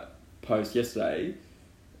 Post yesterday,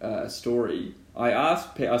 story.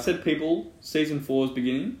 I said, people, season 4 is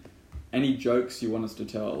beginning. Any jokes you want us to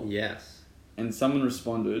tell? Yes. And someone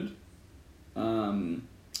responded.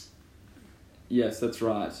 Yes, that's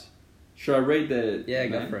right. Should I read their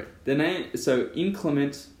name? Go for it. Their name. So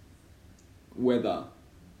inclement weather.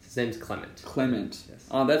 His name's Clement. Clement. Yes.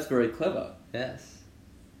 Oh, that's very clever. Yes.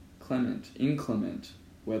 Clement. Inclement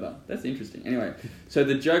weather. That's interesting. Anyway, so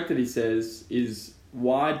the joke that he says is,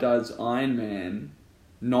 why does Iron Man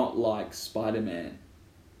not like Spider-Man?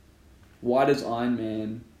 Why does Iron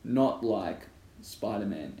Man not like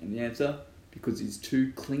Spider-Man? And the answer, because he's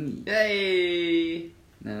too clingy. Hey!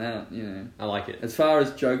 Now that, I like it. As far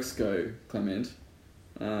as jokes go, Clement,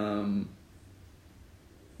 out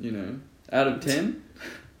of 10,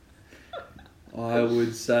 I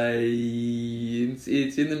would say it's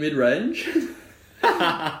in the mid-range.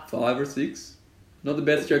 5 or 6. Not the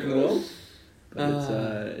best joke in the world,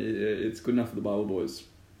 but it's good enough for the Bible Boyz.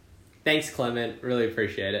 Thanks, Clement. Really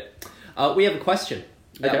appreciate it. We have a question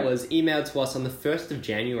that was emailed to us on the 1st of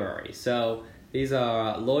January. So these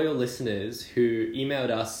are loyal listeners who emailed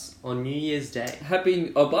us on New Year's Day. By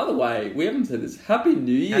the way, we haven't said this. Happy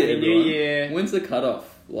New Year, Happy everyone. New Year. When's the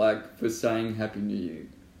cutoff, for saying Happy New Year?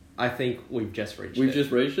 I think we've just reached it. We've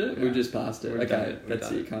just reached it? Yeah. We've just passed it. Okay,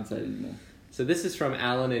 that's it. Can't say it anymore. So this is from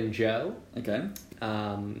Alan and Joe. Okay.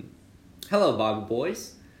 Hello, Bible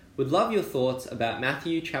Boys. Would love your thoughts about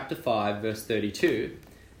Matthew chapter 5, verse 32.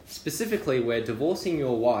 specifically where divorcing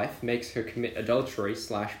your wife makes her commit adultery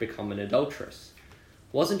 / become an adulteress.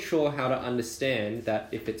 Wasn't sure how to understand that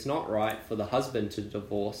if it's not right for the husband to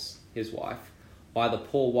divorce his wife, why the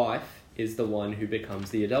poor wife is the one who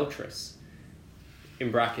becomes the adulteress.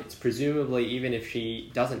 In brackets, presumably even if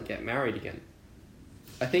she doesn't get married again.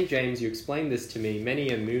 I think, James, you explained this to me many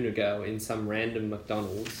a moon ago in some random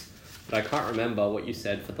McDonald's, but I can't remember what you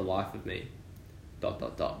said for the life of me. ...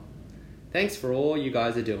 Thanks for all you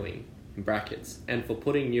guys are doing, in brackets, and for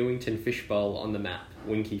putting Newington Fishbowl on the map,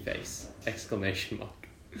 winky face, !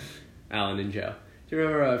 Alan and Joe. Do you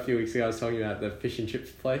remember a few weeks ago I was talking about the fish and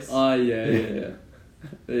chips place? Oh, yeah. There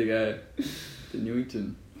you go. The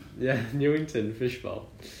Newington. Yeah, Newington Fishbowl.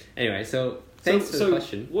 Anyway, so thanks for the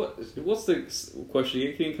question. What's the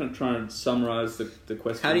question? Can you kind of try and summarise the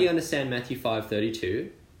question? How do you understand Matthew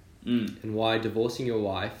 5:32 Mm. and why divorcing your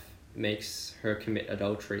wife makes her commit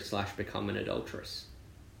adultery / become an adulteress?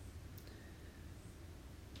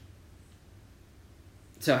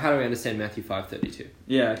 So how do we understand Matthew 5:32?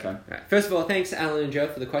 Yeah, okay. Right. First of all, thanks Alan and Joe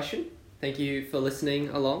for the question. Thank you for listening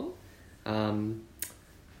along. And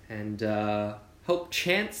hope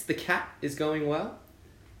Chance the cat is going well.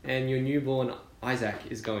 And your newborn Isaac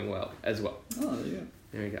is going well as well. Oh, yeah.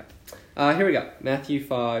 There we go. Here we go. Matthew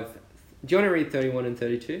 5. Do you want to read 31 and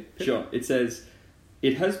 32? Sure. It says,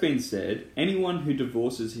 "It has been said, anyone who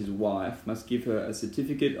divorces his wife must give her a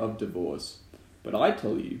certificate of divorce. But I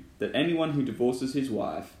tell you that anyone who divorces his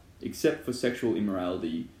wife, except for sexual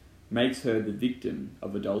immorality, makes her the victim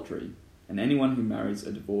of adultery. And anyone who marries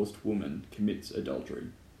a divorced woman commits adultery."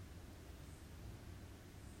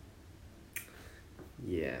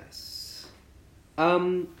 Yes.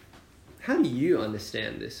 How do you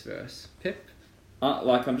understand this verse, Pip?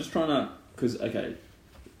 I'm just trying to... Because, okay,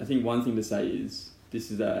 I think one thing to say is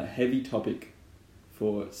this is a heavy topic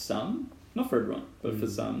for some. Not for everyone, but for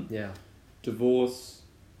some. Yeah. Divorce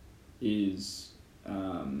is,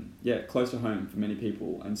 close to home for many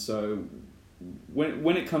people. And so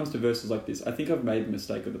when it comes to verses like this, I think I've made the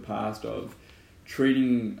mistake of the past of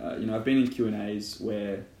treating... I've been in Q&As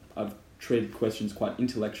where I've treated questions quite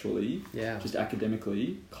intellectually, just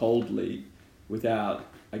academically, coldly, without,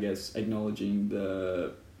 I guess, acknowledging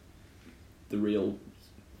the real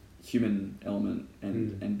human element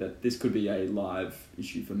and that this could be a live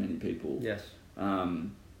issue for many people. Yes.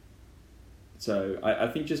 So I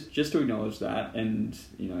think just to acknowledge that, and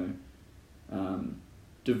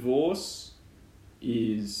divorce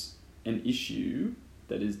is an issue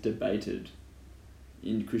that is debated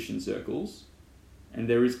in Christian circles, and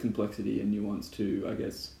there is complexity and nuance to, I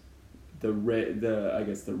guess, the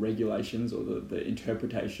regulations or the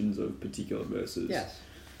interpretations of particular verses. Yes.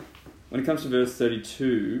 When it comes to verse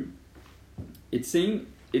 32, it seems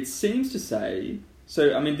to say,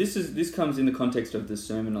 so I mean this comes in the context of the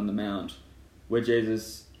Sermon on the Mount, where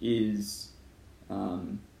Jesus is,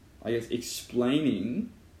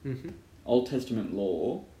 explaining Old Testament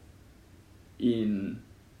law in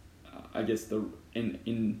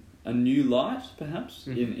a new light, perhaps,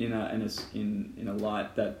 in a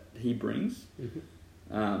light that he brings.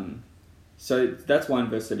 So that's why in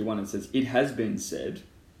verse 31 it says, "It has been said,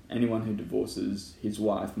 anyone who divorces his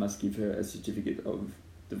wife must give her a certificate of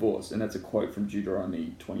divorce." And that's a quote from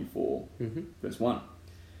Deuteronomy 24, verse 1.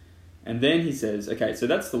 And then he says, okay, so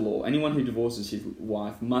that's the law. Anyone who divorces his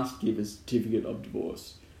wife must give a certificate of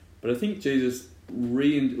divorce. But I think Jesus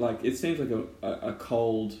it seems like a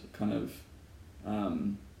cold kind of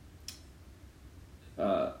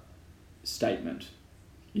statement.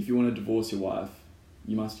 If you want to divorce your wife,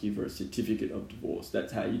 you must give her a certificate of divorce.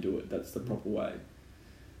 That's how you do it. That's the proper way.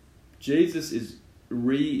 Jesus is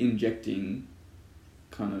re-injecting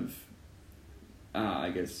kind of,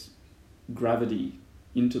 gravity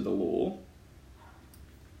into the law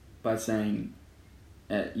by saying,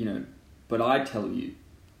 but I tell you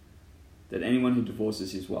that anyone who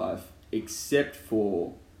divorces his wife, except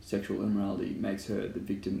for sexual immorality, makes her the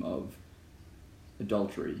victim of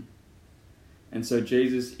adultery. And so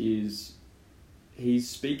Jesus he's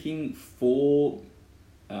speaking for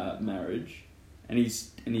marriage, and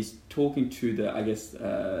he's talking to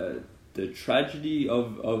the tragedy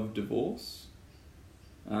of divorce.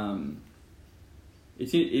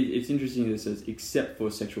 It's interesting that it says except for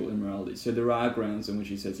sexual immorality. So there are grounds on which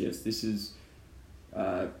he says, yes, this is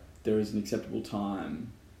there is an acceptable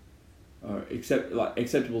time or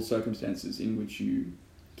acceptable circumstances in which you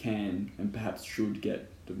can and perhaps should get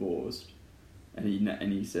divorced, and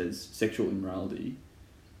he says sexual immorality.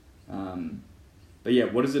 But yeah,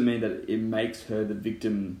 what does it mean that it makes her the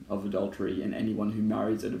victim of adultery, and anyone who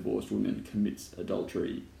marries a divorced woman commits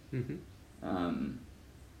adultery?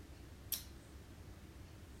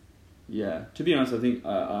 Yeah. To be honest, I think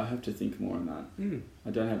I have to think more on that. Mm. I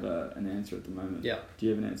don't have an answer at the moment. Yeah. Do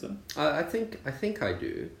you have an answer? I think I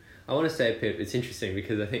do. I want to say, Pip, it's interesting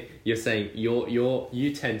because I think you're saying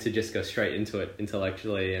you tend to just go straight into it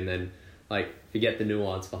intellectually and then like forget the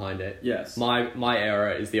nuance behind it. Yes. My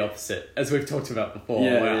error is the opposite, as we've talked about before,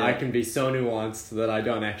 where I can be so nuanced that I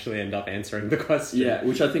don't actually end up answering the question. Yeah,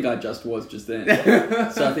 which I think I was just then.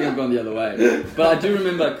 So I think I've gone the other way. But I do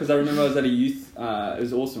remember, because I was at a youth, it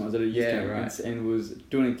was awesome, I was at a youth camp and was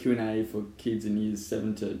doing a Q&A for kids in years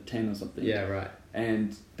 7 to 10 or something. Yeah, right.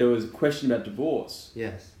 And there was a question about divorce.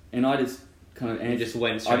 Yes. And I just kind of answered. You just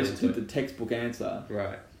went straight into put the textbook answer.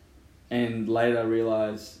 Right. And later I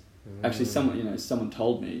realised, actually someone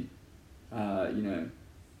told me,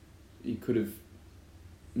 you could have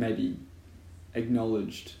maybe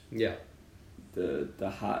acknowledged the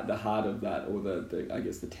heart of that, or the I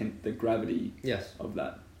guess the gravity of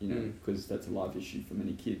that, because that's a live issue for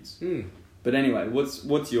many kids. Mm. But anyway,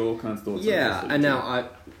 what's your kind of thoughts? Yeah, on this? and now I,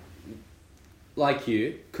 like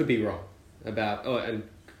you, could be wrong about,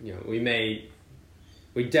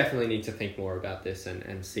 we definitely need to think more about this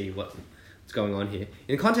and see what's going on here.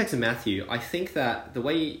 In the context of Matthew, I think that the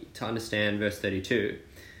way to understand verse 32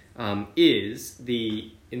 is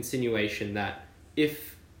the insinuation that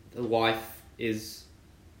if the wife is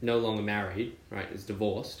no longer married, right, is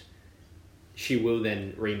divorced, she will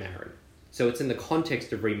then remarry. So it's in the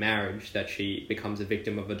context of remarriage that she becomes a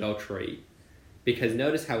victim of adultery, because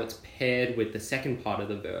notice how it's paired with the second part of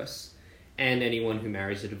the verse, and anyone who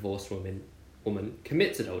marries a divorced woman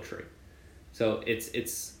commits adultery. So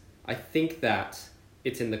it's I think that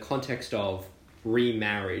it's in the context of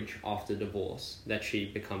remarriage after divorce that she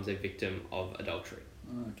becomes a victim of adultery.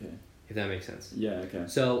 Oh, okay. If that makes sense. Yeah, okay.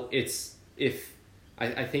 So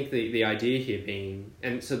I think the idea here being,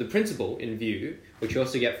 and so the principle in view, which you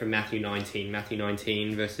also get from Matthew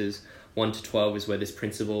 19 verses 1 to 12 is where this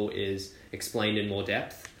principle is explained in more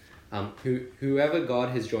depth. Whoever God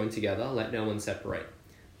has joined together, let no one separate.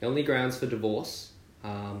 The only grounds for divorce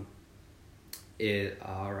are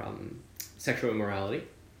sexual immorality.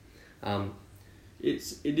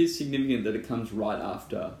 It is significant that it comes right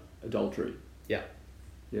after adultery. Yeah.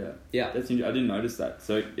 Yeah. Yeah. I didn't notice that.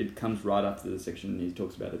 So it comes right after the section he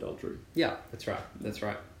talks about adultery. Yeah, that's right.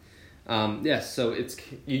 Yes, so it's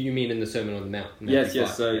you mean in the Sermon on the Mount?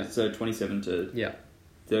 Yes. So 27 to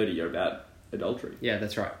 30 are about adultery. Yeah,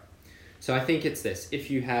 that's right. So I think it's this: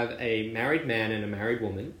 if you have a married man and a married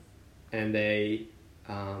woman, and they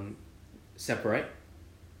separate,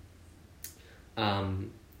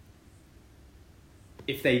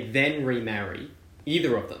 if they then remarry,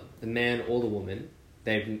 either of them, the man or the woman,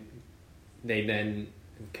 they then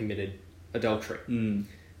committed adultery. Mm.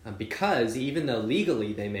 Because even though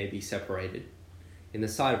legally they may be separated, in the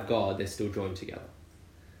sight of God, they're still joined together.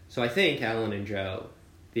 So I think, Alan and Joe,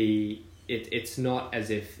 it's not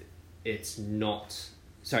as if it's not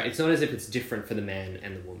as if it's different for the man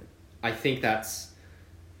and the woman. I think I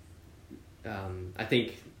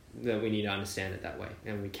think that we need to understand it that way,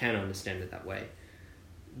 and we can understand it that way.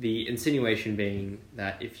 The insinuation being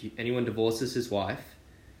that if anyone divorces his wife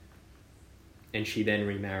and she then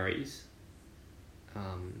remarries,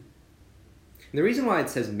 the reason why it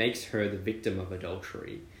says makes her the victim of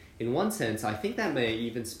adultery, in one sense, I think that may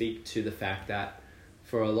even speak to the fact that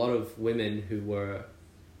for a lot of women who were,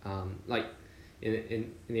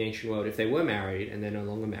 in the ancient world, if they were married and they're no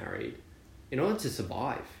longer married, in order to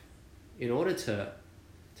survive, in order to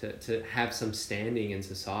have some standing in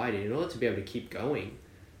society, in order to be able to keep going,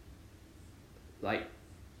 like,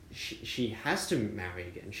 she has to marry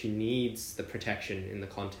again. She needs the protection in the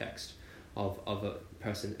context of a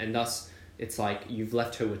person, and thus it's like you've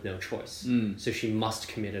left her with no choice. So she must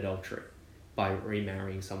commit adultery by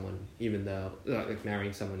remarrying someone, even though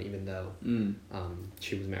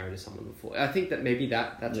she was married to someone before. I think that maybe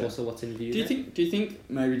that's also what's in view. Do you think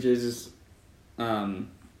maybe Jesus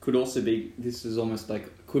could also be, this is almost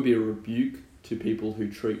like, could be a rebuke to people who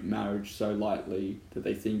treat marriage so lightly that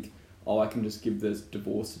they think, I can just give this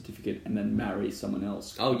divorce certificate and then marry someone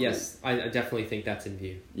else. Oh, yes. I definitely think that's in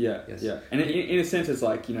view. Yeah, yes. Yeah. And in a sense, it's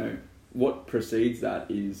like, what precedes that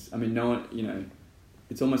is, no one,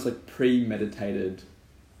 it's almost like premeditated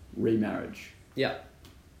remarriage. Yeah.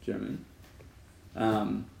 Do you know what I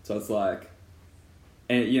mean? So it's like,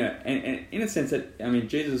 and in a sense that,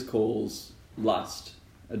 Jesus calls lust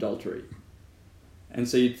adultery. And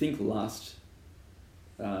so you'd think lust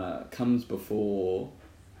comes before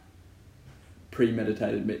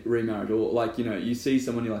premeditated remarriage, or you see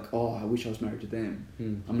someone, you're like, I wish I was married to them.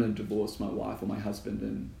 I'm going to divorce my wife or my husband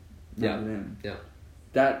and marry them. Yeah.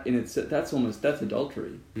 that in it's that's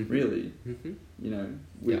adultery, really. Mm-hmm. You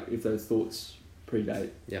know, if those thoughts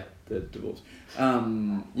predate the divorce.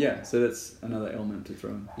 So that's another element to throw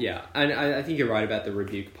in. Yeah, and I think you're right about the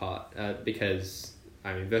rebuke part, because,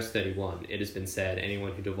 I mean, verse 31, it has been said,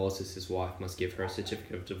 anyone who divorces his wife must give her a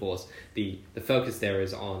certificate of divorce. The focus there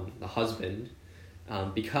is on the husband,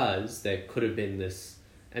 because there could have been this,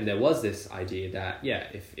 and there was this idea that,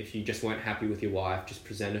 if you just weren't happy with your wife, just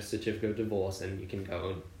present a certificate of divorce and you can go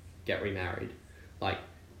and get remarried.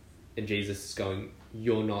 And Jesus is going,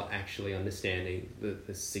 you're not actually understanding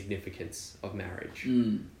the significance of marriage,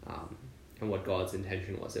 and what God's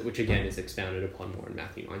intention was, which again is expounded upon more in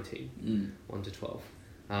Matthew 19, 1 to 12.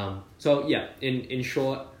 In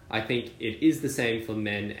short, I think it is the same for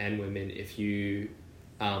men and women. If you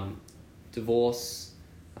divorce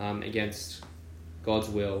against God's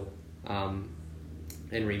will and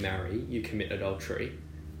remarry, you commit adultery.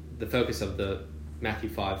 The focus of the Matthew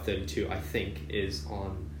 5:32, I think, is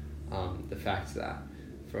on the fact that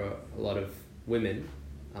for a lot of women,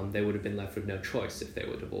 they would have been left with no choice if they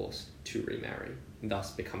were divorced to remarry,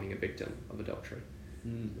 thus becoming a victim of adultery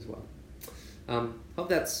as well. Hope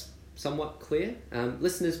that's somewhat clear.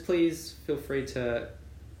 Listeners, please feel free to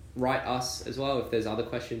write us as well if there's other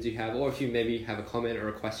questions you have, or if you maybe have a comment or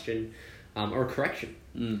a question or a correction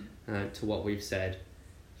to what we've said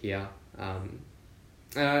here.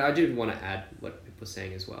 I do want to add what people are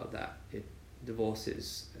saying as well, that divorce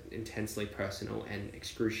is intensely personal and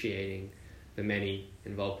excruciating for many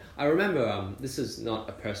involved. I remember, this is not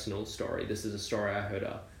a personal story, this is a story I heard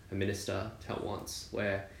a minister tell once,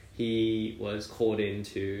 where he was called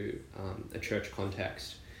into a church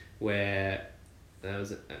context where there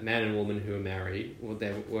was a man and a woman who were married,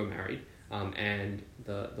 and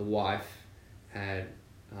the wife had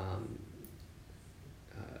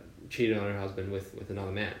cheated on her husband with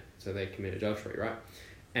another man, so they committed adultery, right?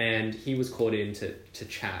 And he was called in to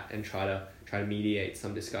chat and try to mediate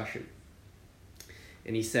some discussion.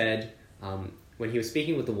 And he said, when he was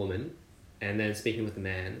speaking with the woman and then speaking with the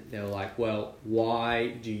man, they were like, well, why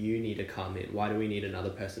do you need to come in? Why do we need another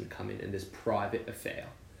person to come in this private affair,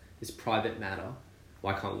 this private matter?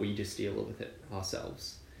 Why can't we just deal with it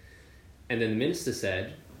ourselves? And then the minister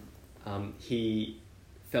said he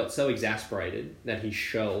felt so exasperated that he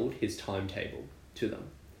showed his timetable to them.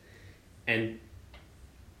 And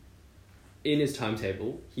in his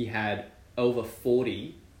timetable, he had over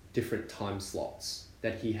 40 different time slots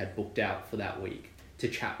that he had booked out for that week to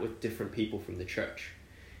chat with different people from the church,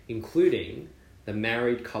 including the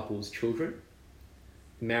married couple's children,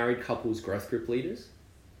 the married couple's growth group leaders,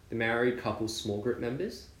 the married couple's small group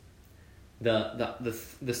members,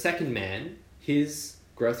 the second man, his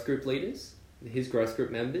growth group leaders, his growth group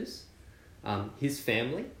members, his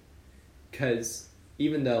family, because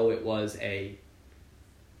even though it was a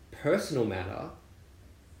personal matter,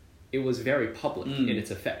 it was very public in its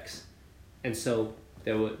effects. And so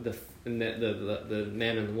there were the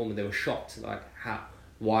man and the woman, they were shocked, like,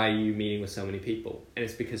 why are you meeting with so many people? And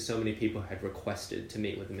it's because so many people had requested to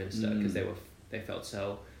meet with the minister because they felt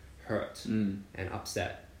so hurt and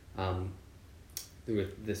upset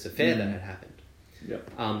with this affair that had happened.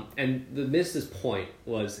 Yep. And the minister's point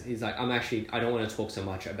was, he's like, I don't want to talk so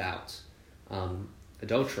much about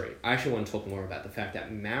adultery. I actually want to talk more about the fact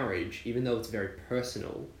that marriage, even though it's very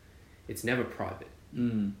personal, it's never private.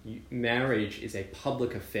 Marriage is a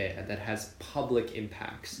public affair that has public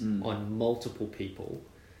impacts on multiple people.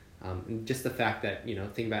 And just the fact that,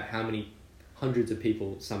 think about how many hundreds of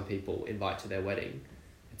people some people invite to their wedding,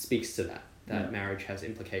 it speaks to that marriage has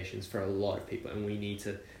implications for a lot of people, and we need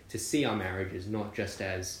to see our marriages not just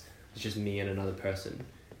as it's just me and another person.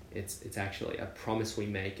 It's actually a promise we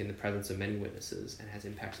make in the presence of many witnesses and has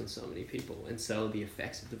impacts on so many people. And so the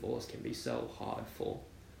effects of divorce can be so hard for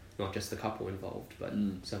not just the couple involved, but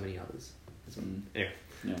so many others as well. Anyway,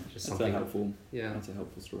 just that's a helpful. Yeah, that's a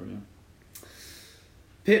helpful story. Yeah.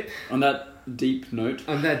 Pip. On that deep note.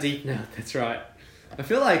 That's right. I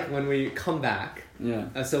feel like when we come back.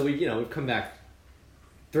 Yeah. So we've come back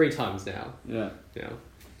 3 times now. Yeah.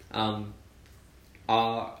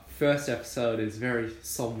 Our first episode is very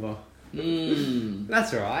somber.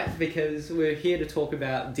 That's alright, because we're here to talk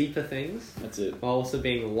about deeper things. That's it. While also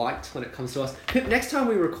being light when it comes to us. Next time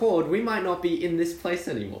we record, we might not be in this place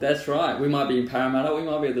anymore. That's right. We might be in Parramatta. We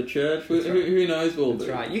might be at the church. Who knows? That's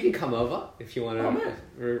right. You can come over if you want to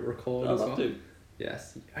record as well. I'd love to.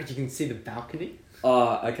 Yes. You can see the balcony.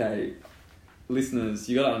 Okay. Listeners,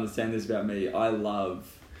 you got to understand this about me. I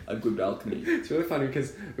love a good balcony. It's really funny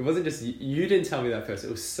because it wasn't just you didn't tell me that first. It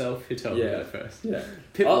was Self who told me that first. Yeah.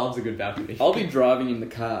 Pip loves a good balcony. I'll be driving in the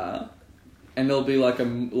car and there'll be like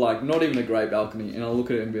not even a great balcony, and I'll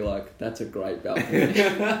look at it and be like, that's a great balcony.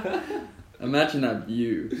 Imagine that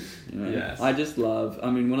view. You know? Yes. I just love. I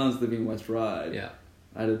mean, when I was living in West Ryde,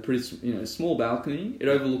 I had a pretty small balcony. It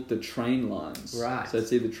overlooked the train lines. Right. So I'd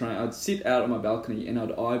see the train. I'd sit out on my balcony and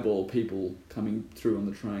I'd eyeball people coming through on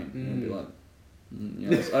the train, and I'd be like,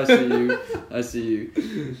 I see you, I see you,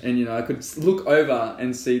 and I could look over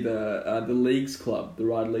and see the Leagues Club, the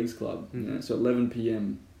Ryde Leagues Club. So 11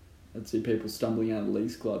 p.m. I'd see people stumbling out of the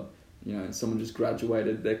Leagues Club. Someone just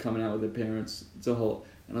graduated. They're coming out with their parents. It's a whole,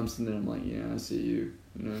 and I'm sitting there. I'm like, I see you.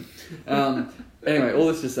 Anyway, all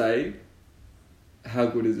this to say, how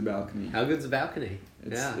good is a balcony? How good's a balcony?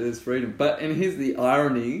 It's freedom. And here's the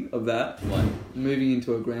irony of that. What? Moving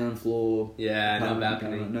into a ground floor. Yeah, no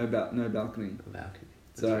balcony. No balcony. No balcony.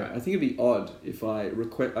 That's So right. I think it'd be odd if I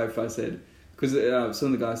said, because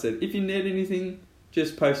some of the guys said, if you need anything,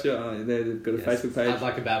 just post it. They've got a Facebook page. I'd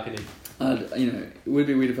like a balcony. It would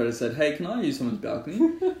be weird if I just said, hey, can I use someone's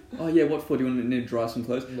balcony? Oh yeah, what for? Do you want to dry some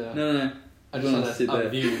clothes? No. I just want to sit there. I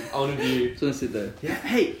want to view. Just want to sit there. Yeah.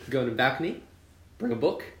 Hey, go on a balcony, bring a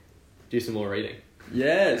book, do some more reading.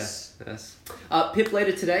 Yes. Yes. Pip,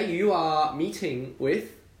 later today you are meeting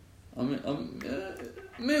with. I'm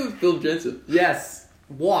meeting with Philip Jensen. Yes.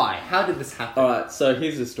 Why? How did this happen? All right. So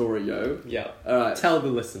here's the story, yo. Yeah. All right. Tell the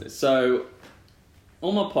listeners. So,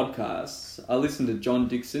 on my podcasts, I listen to John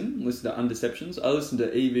Dixon, listen to Undeceptions, I listen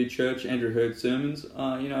to E.V. Church, Andrew Hurd sermons,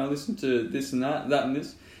 I listen to this and that and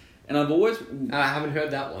this, and I've always... I haven't heard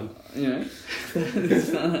that one.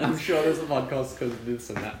 I'm sure there's a podcast because of this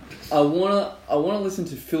and that. I wanna listen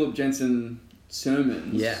to Philip Jensen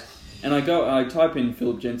sermons. Yeah. And I type in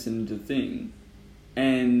Philip Jensen into the thing,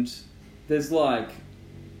 and there's like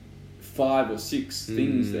 5 or 6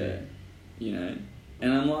 things there,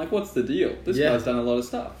 And I'm like, what's the deal? This guy's done a lot of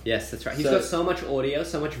stuff. Yes, that's right. He's got so much audio,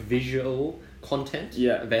 so much visual content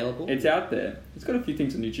available. It's out there. He's got a few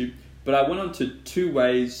things on YouTube. But I went on to Two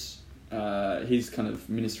Ways, his kind of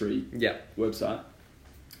ministry website,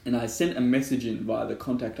 and I sent a message in via the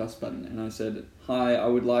Contact Us button, and I said, hi, I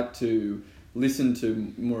would like to listen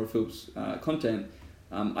to more of Philip's content.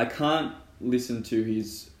 I can't listen to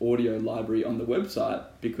his audio library on the website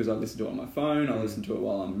because I listen to it on my phone, I listen to it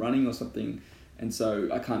while I'm running or something, and so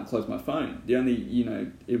I can't close my phone. The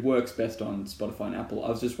only, it works best on Spotify and Apple. I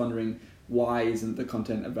was just wondering, why isn't the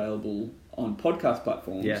content available on podcast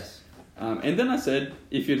platforms? Yes. And then I said,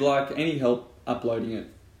 if you'd like any help uploading it,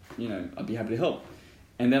 I'd be happy to help.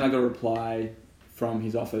 And then I got a reply from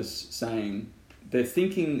his office saying they're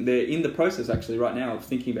in the process actually right now of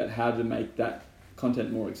thinking about how to make that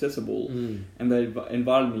content more accessible. And they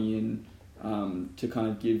invited me in to kind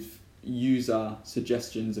of give user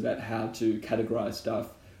suggestions about how to categorize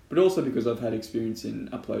stuff, but also because I've had experience in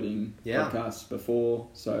uploading podcasts before,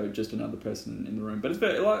 so just another person in the room. But it's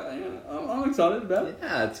very I'm excited about it.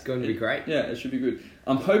 Yeah, it's going to be great. Yeah, it should be good.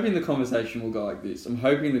 I'm hoping the conversation will go like this. I'm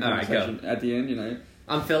hoping the conversation at the end,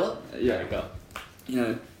 I'm Philip. Yeah, go.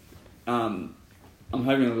 I'm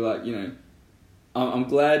hoping it'll be like, I'm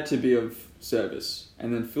glad to be of service.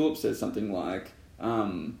 And then Philip says something like,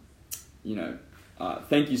 thank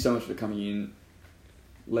you so much for coming in.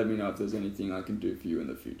 Let me know if there's anything I can do for you in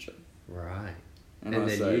the future. Right. And then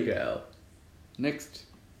say, you go. Next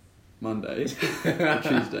Monday,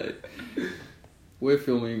 Tuesday, we're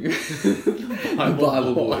filming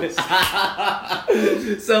Bible Boyz.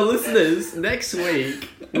 So listeners, next week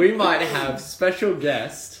we might have special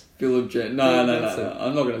guest Philip Jensen. No.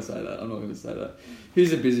 I'm not going to say that.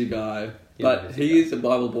 He's a busy guy, but he is a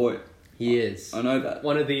Bible boy. He is. I know that.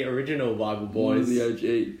 One of the original Bible boys. One of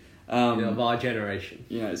the OG. Of our generation.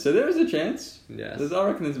 So there is a chance. Yes. I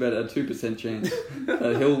reckon there's about a 2% chance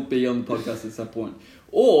that he'll be on the podcast at some point.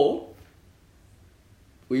 Or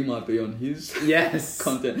we might be on his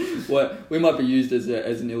content. Well, we might be used as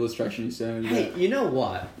an illustration sermon. Hey, you know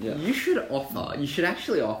what? Yeah. You should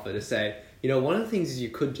actually offer to say, one of the things you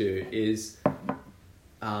could do is,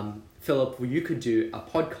 Philip, you could do a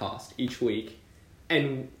podcast each week,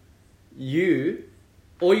 and you,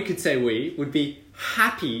 or you could say we, would be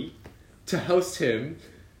happy to host him,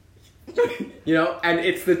 and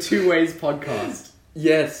it's the Two Ways podcast.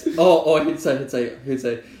 Yes. He'd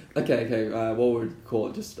say, okay, what would we call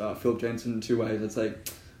it? Just Philip Jensen, Two Ways. I'd say,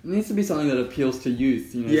 it needs to be something that appeals to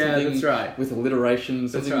youth, that's right. With alliteration,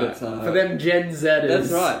 something that's for them Gen Zers.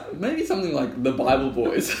 That's right. Maybe something like the Bible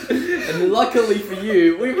Boyz. And luckily for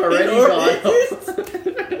you, we've already got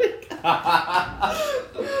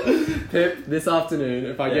Pip, this afternoon,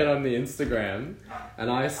 if I get on the Instagram and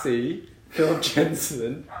I see Philip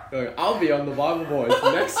Jensen going, I'll be on the Bible Boyz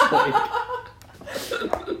next week.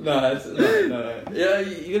 No. Yeah,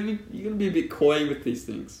 you're gonna be a bit coy with these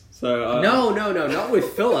things. So No, not with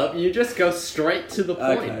Philip. You just go straight to the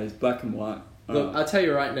point. Okay, it's black and white. Look, I'll tell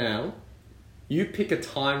you right now. You pick a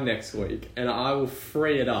time next week, and I will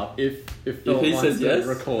free it up if Philip he wants says to yes,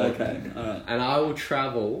 record. okay, alright. And I will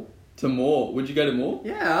travel To Moore. Would you go to Moore?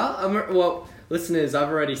 Yeah, well, listeners, I've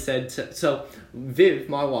already said so Viv,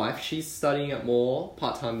 my wife, she's studying at Moore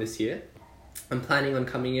part-time this year. I'm planning on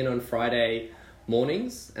coming in on Friday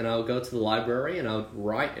mornings, and I'll go to the library and I'll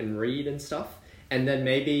write and read and stuff. And then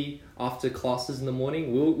maybe after classes in the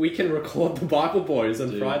morning, we can record the Bible Boyz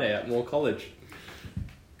on Friday at Moore College.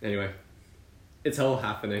 Anyway, it's all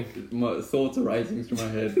happening. My thoughts are racing through my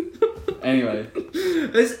head. Anyway.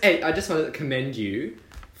 Hey, I just want to commend you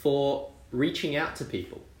for reaching out to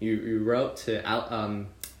people. You wrote to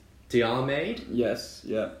Diarmaid. Yes,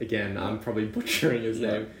 yeah. Again, I'm probably butchering his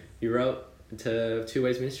name. You wrote to Two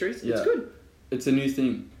Ways Ministries. Yeah. It's good. It's a new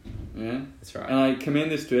thing. Yeah. That's right. And I commend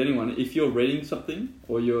this to anyone. If you're reading something,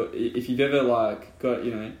 or if you've ever got,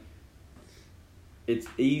 it's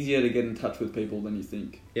easier to get in touch with people than you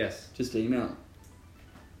think. Yes. Just email.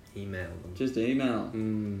 Email them. Just email.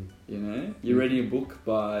 You're reading a book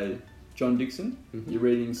by John Dixon. Mm-hmm. You're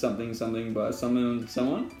reading something by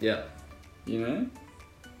someone. Yeah.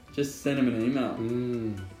 Just send them an email.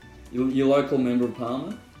 Your local member of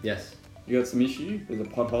parliament. Yes. You got some issue? There's a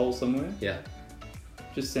pothole somewhere. Yeah.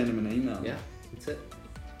 Just send them an email. Yeah. That's it.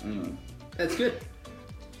 Anyway. That's good.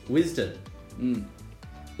 Wisdom.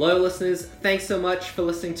 Loyal listeners, thanks so much for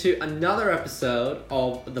listening to another episode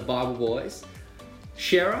of the Bible Boyz.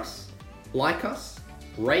 Share us, like us,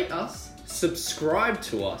 rate us, subscribe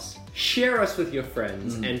to us, share us with your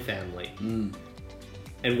friends and family.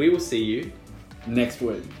 And we will see you next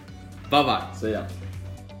week. Bye-bye. See ya.